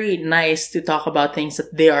always very nice to talk about things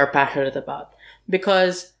that they are passionate about,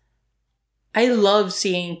 because I love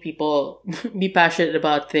seeing people be passionate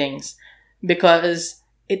about things because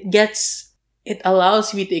it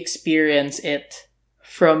allows me to experience it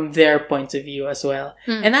from their point of view as well.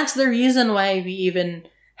 And that's the reason why we even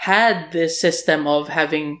had this system of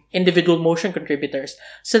having individual motion contributors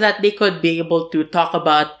so that they could be able to talk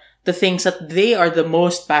about the things that they are the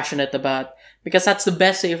most passionate about, because that's the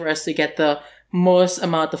best way for us to get the most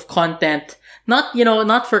amount of content.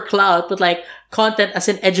 Not for clout, but like content as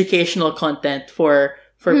an educational content for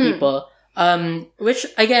people. Which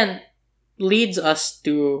again leads us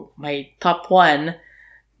to my top one.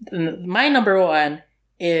 My number one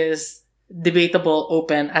is debatable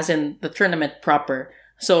open, as in the tournament proper.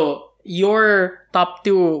 So your top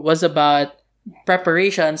two was about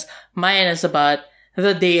preparations. Mine is about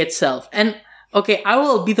the day itself. And okay, I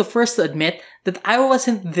will be the first to admit that I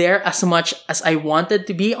wasn't there as much as I wanted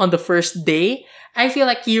to be on the first day. I feel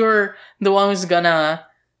like you're the one who's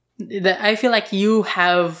I feel like you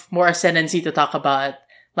have more ascendancy to talk about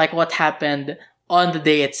like what happened on the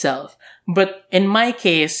day itself. But in my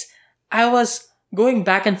case, I was going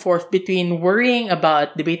back and forth between worrying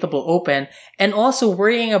about debatable open and also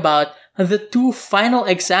worrying about the two final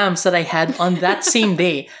exams that I had on that same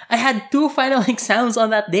day. I had two final exams on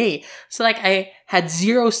that day. So like I had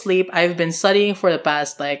zero sleep. I've been studying for the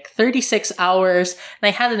past like 36 hours and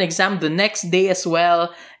I had an exam the next day as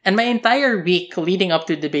well. And my entire week leading up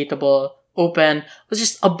to debatable open was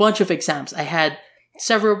just a bunch of exams. I had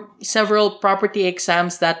several property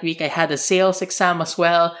exams that week. I had a sales exam as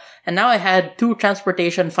well. And now I had two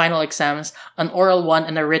transportation final exams, an oral one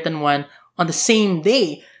and a written one on the same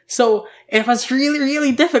day. So it was really,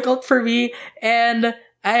 really difficult for me. And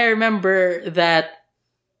I remember that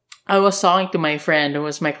I was talking to my friend who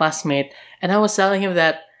was my classmate, and I was telling him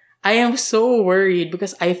that I am so worried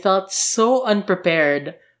because I felt so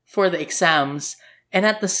unprepared for the exams. And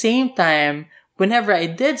at the same time, whenever I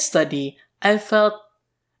did study, I felt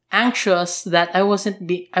anxious that I wasn't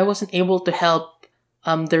able to help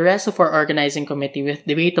the rest of our organizing committee with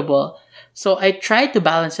debatable. So I tried to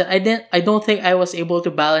balance it. I don't think I was able to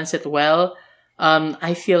balance it well.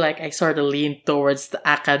 I feel like I sort of leaned towards the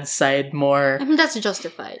ACAD side more. I mean, that's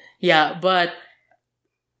justified. Yeah, but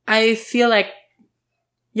I feel like,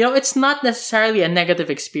 it's not necessarily a negative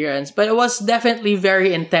experience, but it was definitely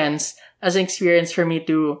very intense as an experience for me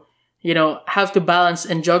to, have to balance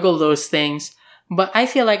and juggle those things. But I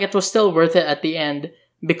feel like it was still worth it at the end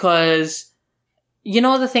because,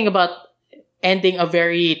 the thing about ending a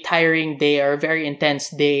very tiring day or a very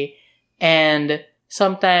intense day, and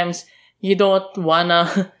sometimes you don't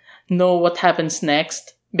wanna know what happens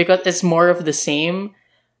next because it's more of the same.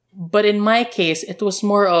 But in my case, it was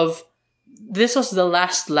more of, this was the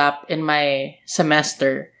last lap in my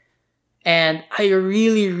semester, and I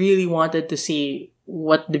really, really wanted to see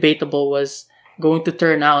what debatable was going to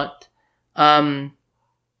turn out.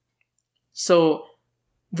 So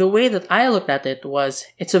the way that I looked at it was,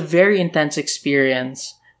 it's a very intense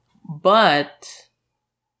experience, but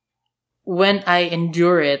when I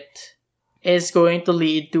endure it, it's going to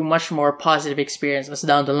lead to much more positive experiences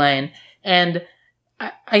down the line. And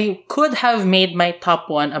I could have made my top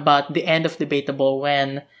one about the end of debatable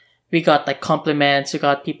when we got like compliments, we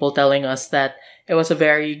got people telling us that it was a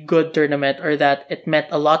very good tournament or that it meant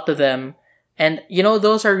a lot to them. And,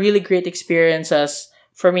 those are really great experiences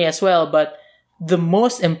for me as well. But the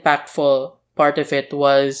most impactful part of it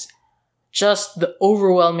was just the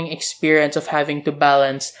overwhelming experience of having to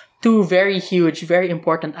balance two very huge, very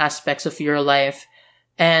important aspects of your life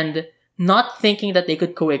and not thinking that they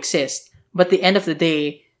could coexist. But at the end of the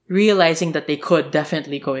day, realizing that they could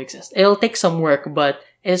definitely coexist. It'll take some work, but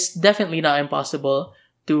it's definitely not impossible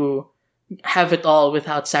to have it all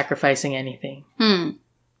without sacrificing anything.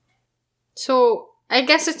 So, I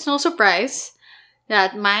guess it's no surprise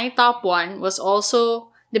that my top one was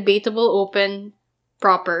also Debatable Open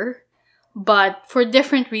proper, but for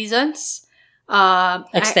different reasons.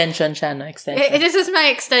 Extension, Shanna, extension. This is my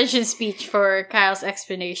extension speech for Kyle's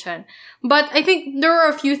explanation. But I think there are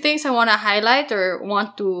a few things I want to highlight or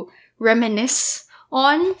want to reminisce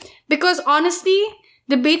on. Because honestly,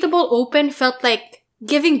 Debatable Open felt like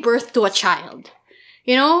giving birth to a child.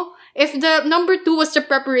 If the number 2 was the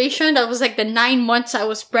preparation, that was like the 9 months I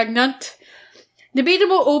was pregnant.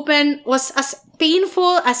 Debatable Open was as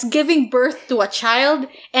painful as giving birth to a child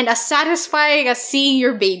and as satisfying as seeing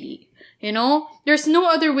your baby. There's no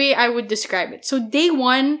other way I would describe it. So day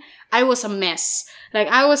 1, I was a mess. Like,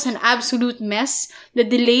 I was an absolute mess. The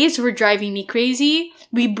delays were driving me crazy.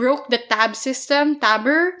 We broke the tab system,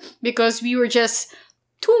 Tabber, because we were just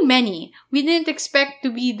too many. We didn't expect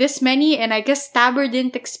to be this many, and I guess Tabber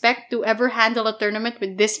didn't expect to ever handle a tournament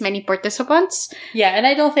with this many participants. Yeah, and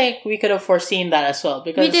I don't think we could have foreseen that as well,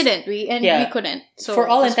 because we didn't. We couldn't. So for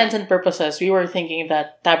all intents and purposes, we were thinking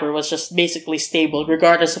that Tabber was just basically stable,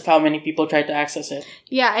 regardless of how many people tried to access it.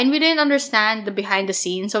 Yeah, and we didn't understand the behind the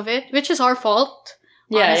scenes of it, which is our fault.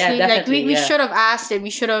 Yeah, honestly. definitely. Like, we should have asked and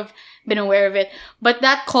we should have been aware of it. But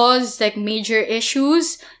that caused like major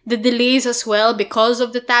issues. The delays as well because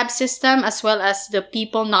of the tab system, as well as the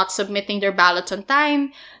people not submitting their ballots on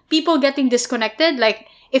time. People getting disconnected. Like,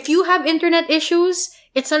 if you have internet issues,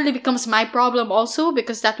 it suddenly becomes my problem also,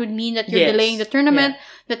 because that would mean that you're delaying the tournament.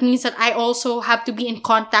 Yeah. That means that I also have to be in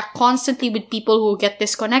contact constantly with people who get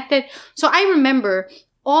disconnected. So I remember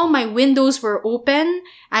all my windows were open.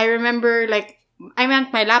 I remember I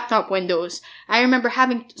meant my laptop windows. I remember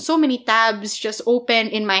having so many tabs just open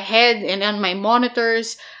in my head and on my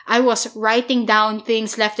monitors. I was writing down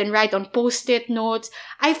things left and right on post-it notes.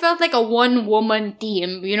 I felt like a one-woman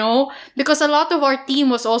team, because a lot of our team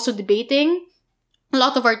was also debating. A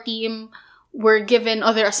lot of our team were given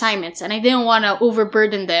other assignments, and I didn't want to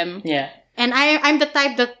overburden them. Yeah. And I'm the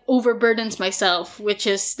type that overburdens myself, which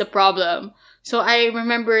is the problem. So I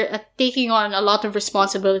remember taking on a lot of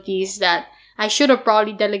responsibilities that I should have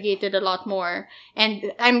probably delegated a lot more.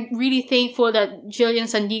 And I'm really thankful that Jillian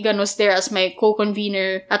Sandigan was there as my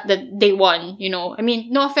co-convener at the day 1, I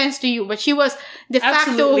mean, no offense to you, but she was de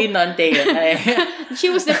facto... Absolutely none taken. She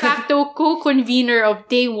was de facto co-convener of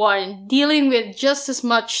day 1, dealing with just as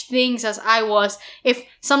much things as I was, if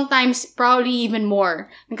sometimes probably even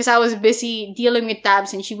more, because I was busy dealing with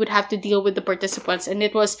tabs and she would have to deal with the participants. And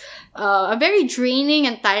it was a very draining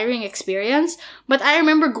and tiring experience. But I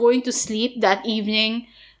remember going to sleep that evening.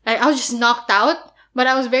 I was just knocked out, but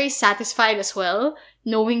I was very satisfied as well,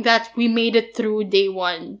 knowing that we made it through day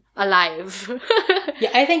 1 alive. Yeah,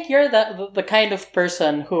 I think you're the kind of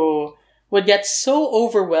person who would get so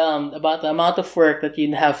overwhelmed about the amount of work that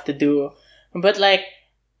you'd have to do. But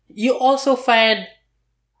you also find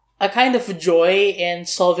a kind of joy in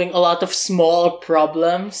solving a lot of small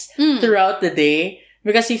problems throughout the day,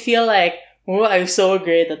 because you feel like, oh, I'm so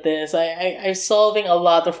great at this. I'm solving a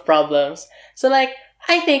lot of problems. So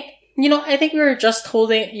I think you were just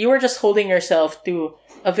holding yourself to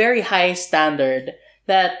a very high standard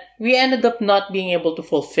that we ended up not being able to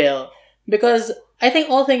fulfill. Because I think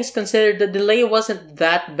all things considered, the delay wasn't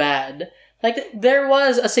that bad. There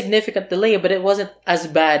was a significant delay, but it wasn't as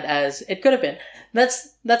bad as it could have been.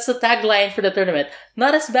 That's the tagline for the tournament.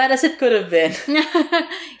 Not as bad as it could have been.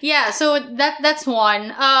 Yeah, so that's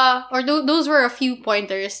one. Those were a few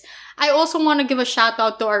pointers. I also want to give a shout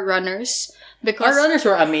out to our runners, because our runners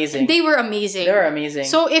were amazing. They were amazing. They were amazing.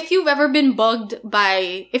 So if you've ever been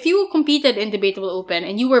if you competed in Debatable Open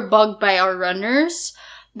and you were bugged by our runners,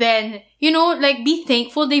 then, be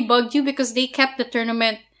thankful they bugged you, because they kept the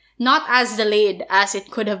tournament not as delayed as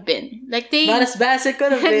it could have been. Not as bad as it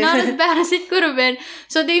could have been. Not as bad as it could have been.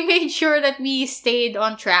 So they made sure that we stayed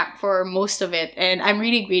on track for most of it. And I'm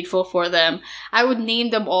really grateful for them. I would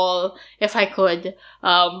name them all if I could.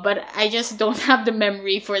 But I just don't have the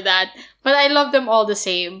memory for that. But I love them all the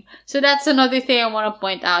same. So that's another thing I want to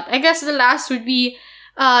point out. I guess the last would be,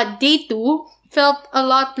 day 2 felt a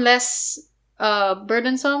lot less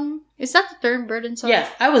burdensome. Is that the term, burdensome? Yeah,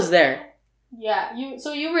 I was there. Yeah,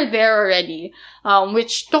 you were there already,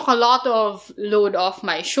 which took a lot of load off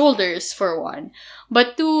my shoulders for one.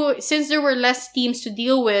 But two, since there were less teams to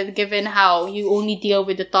deal with, given how you only deal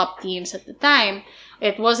with the top teams at the time,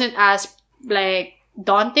 it wasn't as like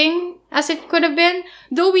daunting as it could have been.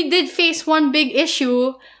 Though we did face one big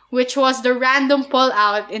issue, which was the random pull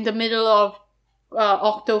out in the middle of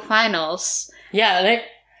Octo finals. Yeah, like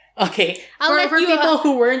okay. I'll let for you, people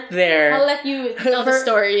who weren't there, I'll let you tell the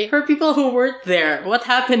story. For people who weren't there, what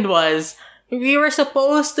happened was we were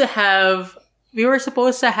supposed to have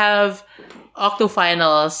Octo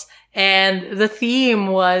finals, and the theme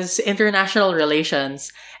was international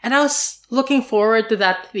relations. And I was looking forward to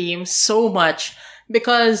that theme so much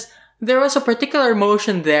because there was a particular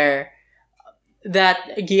motion there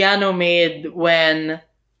that Giano made when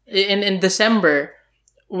in December,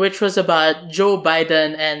 which was about Joe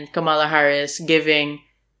Biden and Kamala Harris giving,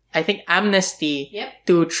 I think, amnesty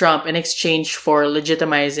to Trump in exchange for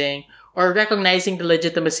legitimizing or recognizing the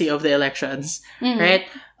legitimacy of the elections, right?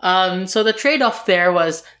 So the trade-off there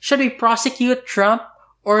was, should we prosecute Trump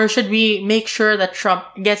or should we make sure that Trump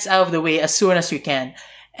gets out of the way as soon as we can?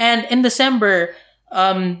 And in December,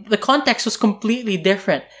 the context was completely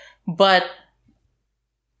different. But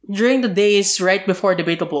during the days right before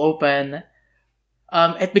Debatable Open,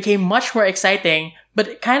 it became much more exciting,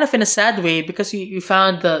 but kind of in a sad way because you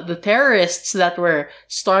found the terrorists that were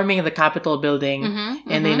storming the Capitol building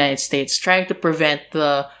in the United States, trying to prevent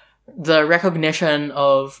the recognition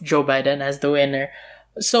of Joe Biden as the winner.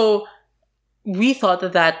 So we thought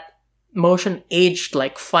that motion aged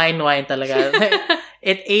like fine wine talaga.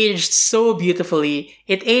 It aged so beautifully.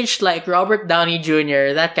 It aged like Robert Downey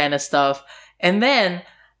Jr., that kind of stuff. And then,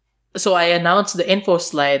 so I announced the info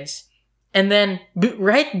slides. And then,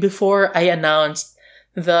 right before I announced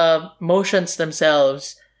the motions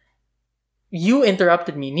themselves, you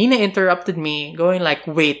interrupted me. Nina interrupted me, going like,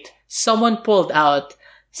 wait, someone pulled out.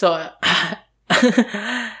 So,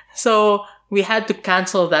 so we had to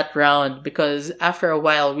cancel that round because after a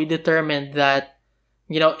while we determined that,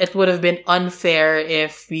 it would have been unfair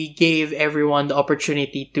if we gave everyone the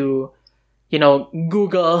opportunity to,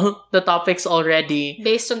 Google the topics already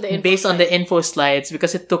based on the info slides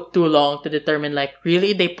because it took too long to determine like,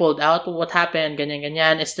 really, they pulled out? What happened? Ganyan,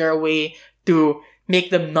 ganyan. Is there a way to make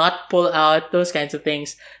them not pull out? Those kinds of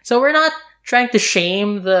things. So we're not trying to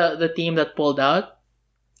shame the team that pulled out.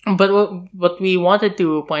 But what we wanted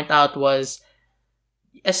to point out was,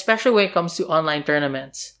 especially when it comes to online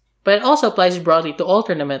tournaments, but it also applies broadly to all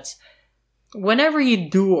tournaments, whenever you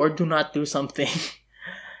do or do not do something,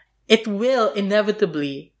 it will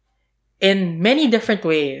inevitably, in many different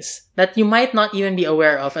ways that you might not even be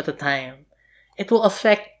aware of at the time, it will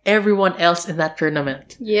affect everyone else in that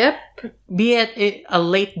tournament. Yep. Be it a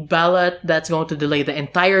late ballot that's going to delay the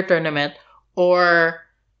entire tournament, or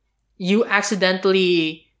you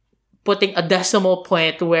accidentally putting a decimal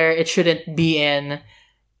point where it shouldn't be in.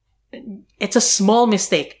 It's a small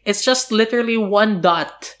mistake. It's just literally one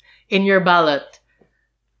dot in your ballot.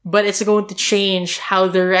 But it's going to change how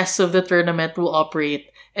the rest of the tournament will operate.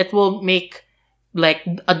 It will make like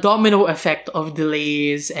a domino effect of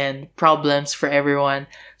delays and problems for everyone.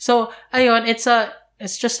 So, ayun,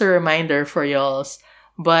 it's just a reminder for y'alls.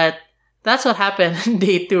 But that's what happened in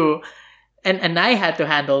day 2. And I had to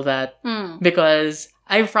handle that because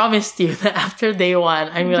I promised you that after day 1,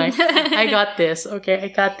 I'm like, I got this. Okay, I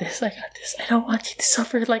got this. I don't want you to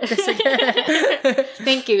suffer like this again.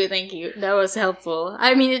 Thank you. That was helpful.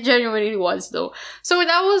 I mean, it genuinely was, though. So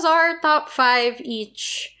that was our top 5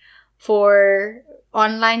 each for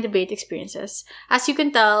online debate experiences. As you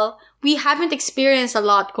can tell, we haven't experienced a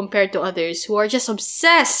lot compared to others who are just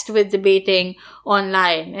obsessed with debating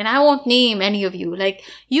online. And I won't name any of you. Like,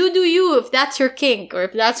 you do you if that's your kink or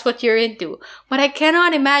if that's what you're into. But I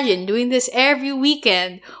cannot imagine doing this every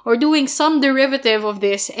weekend or doing some derivative of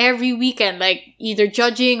this every weekend, like either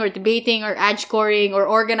judging or debating or ad scoring or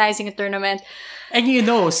organizing a tournament.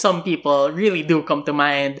 And some people really do come to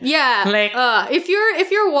mind. Yeah. Like, if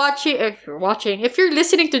you're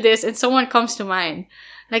listening to this and someone comes to mind,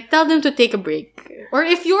 like, tell them to take a break. Or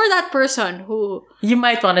if you're that person who... You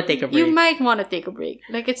might want to take a break.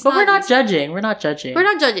 Like, it's But we're not judging. We're not judging.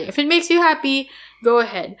 If it makes you happy, go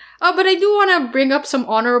ahead. But I do want to bring up some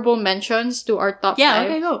honorable mentions to our top 5. Yeah,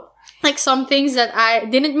 okay, go. Like, some things that I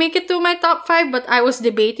didn't make it to my top 5, but I was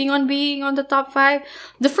debating on being on the top 5.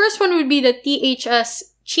 The first one would be the THS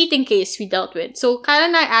cheating case we dealt with. So Kyle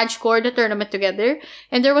and I ad scored the tournament together,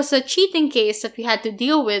 and there was a cheating case that we had to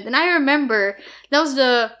deal with. And I remember that was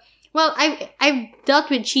the Well, I've dealt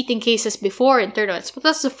with cheating cases before in tournaments, but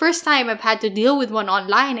that's the first time I've had to deal with one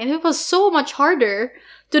online, and it was so much harder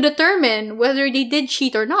to determine whether they did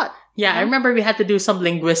cheat or not. Yeah, I remember we had to do some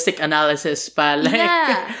linguistic analysis, pa. Like,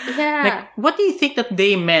 Yeah. like, what do you think that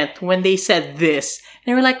they meant when they said this?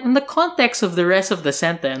 And we're like, in the context of the rest of the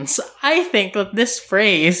sentence, I think that this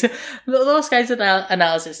phrase, those kinds of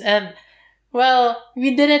analysis, and, well,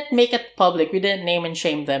 we didn't make it public. We didn't name and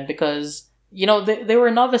shame them because, they were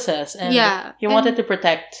novices, and you wanted to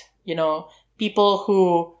protect, people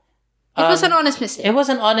who... it was an honest mistake. It was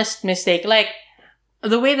an honest mistake. Like,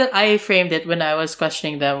 the way that I framed it when I was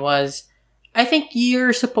questioning them was, I think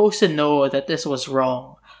you're supposed to know that this was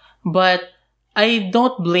wrong. But I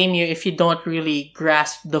don't blame you if you don't really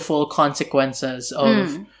grasp the full consequences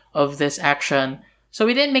of this action. So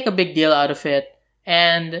we didn't make a big deal out of it.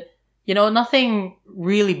 And, nothing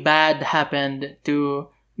really bad happened to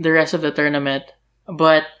the rest of the tournament.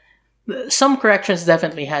 But some corrections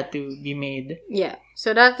definitely had to be made. Yeah.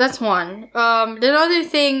 So that's one. The other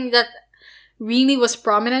thing that really was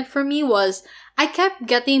prominent for me was I kept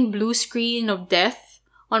getting blue screen of death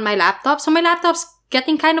on my laptop. So my laptop's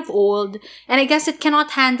getting kind of old, and I guess it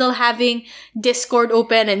cannot handle having Discord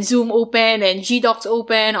open and Zoom open and GDocs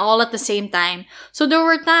open all at the same time. So there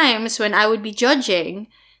were times when I would be judging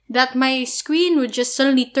that my screen would just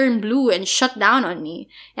suddenly turn blue and shut down on me.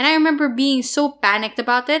 And I remember being so panicked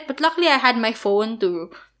about it, but luckily I had my phone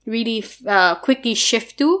to really quickly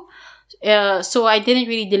shift to. So I didn't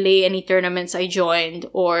really delay any tournaments I joined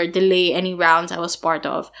or delay any rounds I was part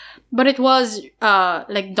of. But it was,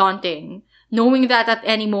 daunting, knowing that at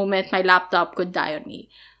any moment my laptop could die on me.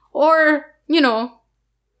 Or,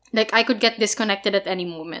 I could get disconnected at any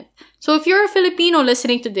moment. So if you're a Filipino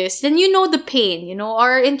listening to this, then you know the pain,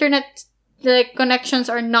 our internet connections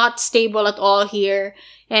are not stable at all here,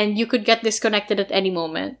 and you could get disconnected at any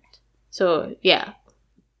moment. So, yeah.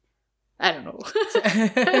 I don't know.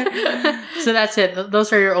 So that's it.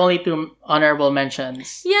 Those are your only two honorable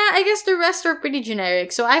mentions. Yeah, I guess the rest are pretty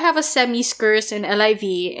generic. So I have a semis curse in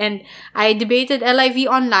LIV, and I debated LIV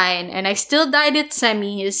online, and I still died at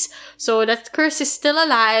semis. So that curse is still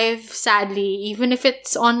alive, sadly, even if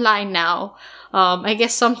it's online now. I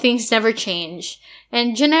guess some things never change.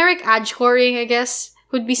 And generic ad scoring, I guess,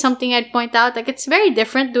 would be something I'd point out. It's very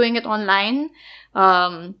different doing it online.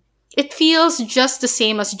 It feels just the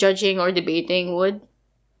same as judging or debating would.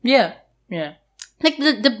 Yeah.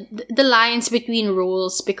 The lines between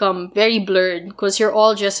roles become very blurred because you're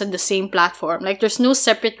all just on the same platform. There's no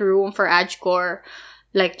separate room for AdScore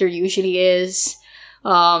like there usually is.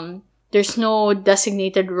 There's no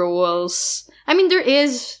designated roles. I mean, there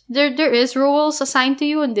is roles assigned to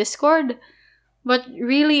you in Discord, but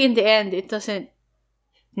really in the end, it doesn't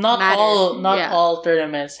matter. All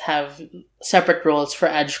tournaments have separate roles for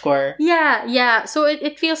AdScore. Yeah. So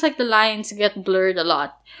it feels like the lines get blurred a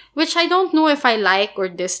lot, which I don't know if I like or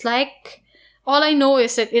dislike. All I know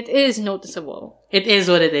is that it is noticeable. It is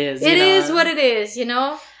what it is. It is what it is,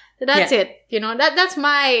 That's it. That's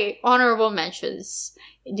my honorable mentions.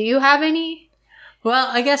 Do you have any? Well,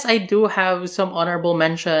 I guess I do have some honorable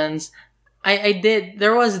mentions. I did.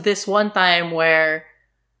 There was this one time where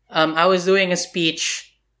I was doing a speech,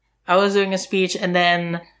 and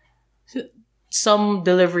then some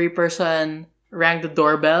delivery person rang the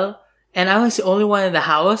doorbell, and I was the only one in the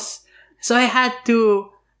house. So I had to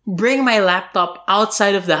bring my laptop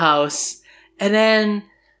outside of the house and then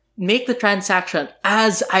make the transaction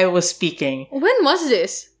as I was speaking. When was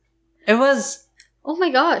this? It was... Oh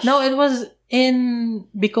my gosh. No, it was in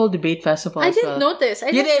Bicol Debate Festival. I didn't notice.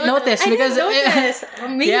 You didn't notice because...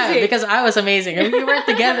 Amazing. Yeah, because I was amazing. I mean, we weren't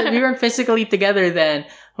together. We weren't physically together then.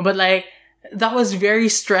 But that was very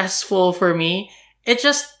stressful for me. It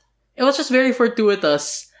was just very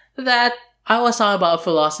fortuitous that I was talking about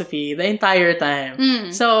philosophy the entire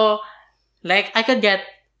time. So, I could get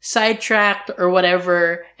sidetracked or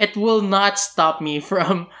whatever. It will not stop me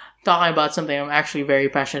from talking about something I'm actually very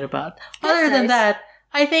passionate about. Other than that,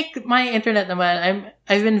 I think my internet naman,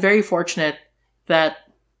 I've been very fortunate that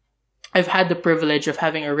I've had the privilege of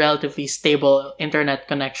having a relatively stable internet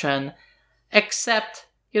connection. Except,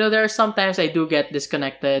 there are sometimes I do get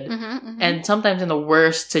disconnected. And sometimes in the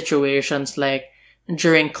worst situations, like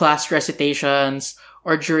during class recitations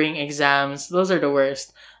or during exams, those are the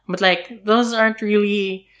worst. But those aren't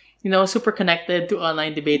really, super connected to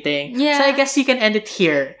online debating. Yeah. So I guess you can end it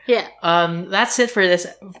here. Yeah. That's it for this,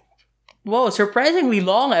 surprisingly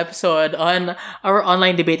long episode on our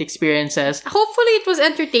online debate experiences. Hopefully it was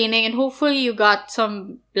entertaining and hopefully you got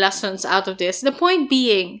some lessons out of this. The point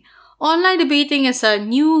being, online debating is a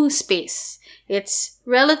new space. It's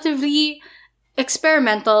relatively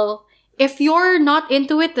experimental. If you're not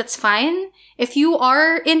into it, that's fine. If you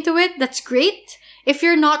are into it, that's great. If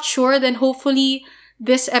you're not sure, then hopefully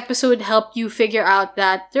this episode helped you figure out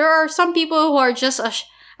that there are some people who are just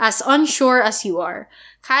as unsure as you are.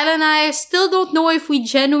 Kyle and I still don't know if we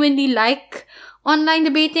genuinely like online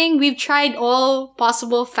debating. We've tried all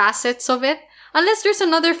possible facets of it. Unless there's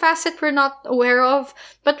another facet we're not aware of.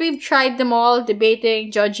 But we've tried them all.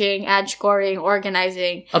 Debating, judging, ad scoring,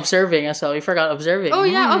 organizing. Observing as well. We forgot observing. Oh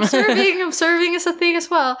yeah, observing. Observing is a thing as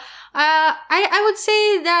well. I would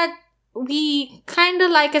say that we kind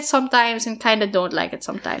of like it sometimes and kind of don't like it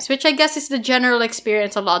sometimes. Which I guess is the general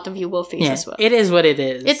experience a lot of you will face as well. It is what it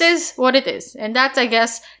is. It is what it is. And that's, I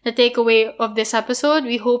guess, the takeaway of this episode.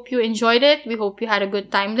 We hope you enjoyed it. We hope you had a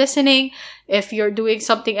good time listening. If you're doing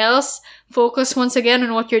something else, focus once again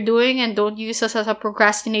on what you're doing and don't use us as a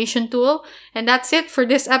procrastination tool. And that's it for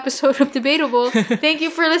this episode of Debatable. Thank you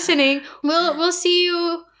for listening. We'll see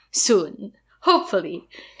you soon. Hopefully.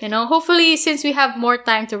 Hopefully since we have more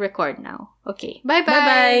time to record now. Okay. Bye-bye.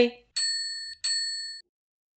 Bye-bye.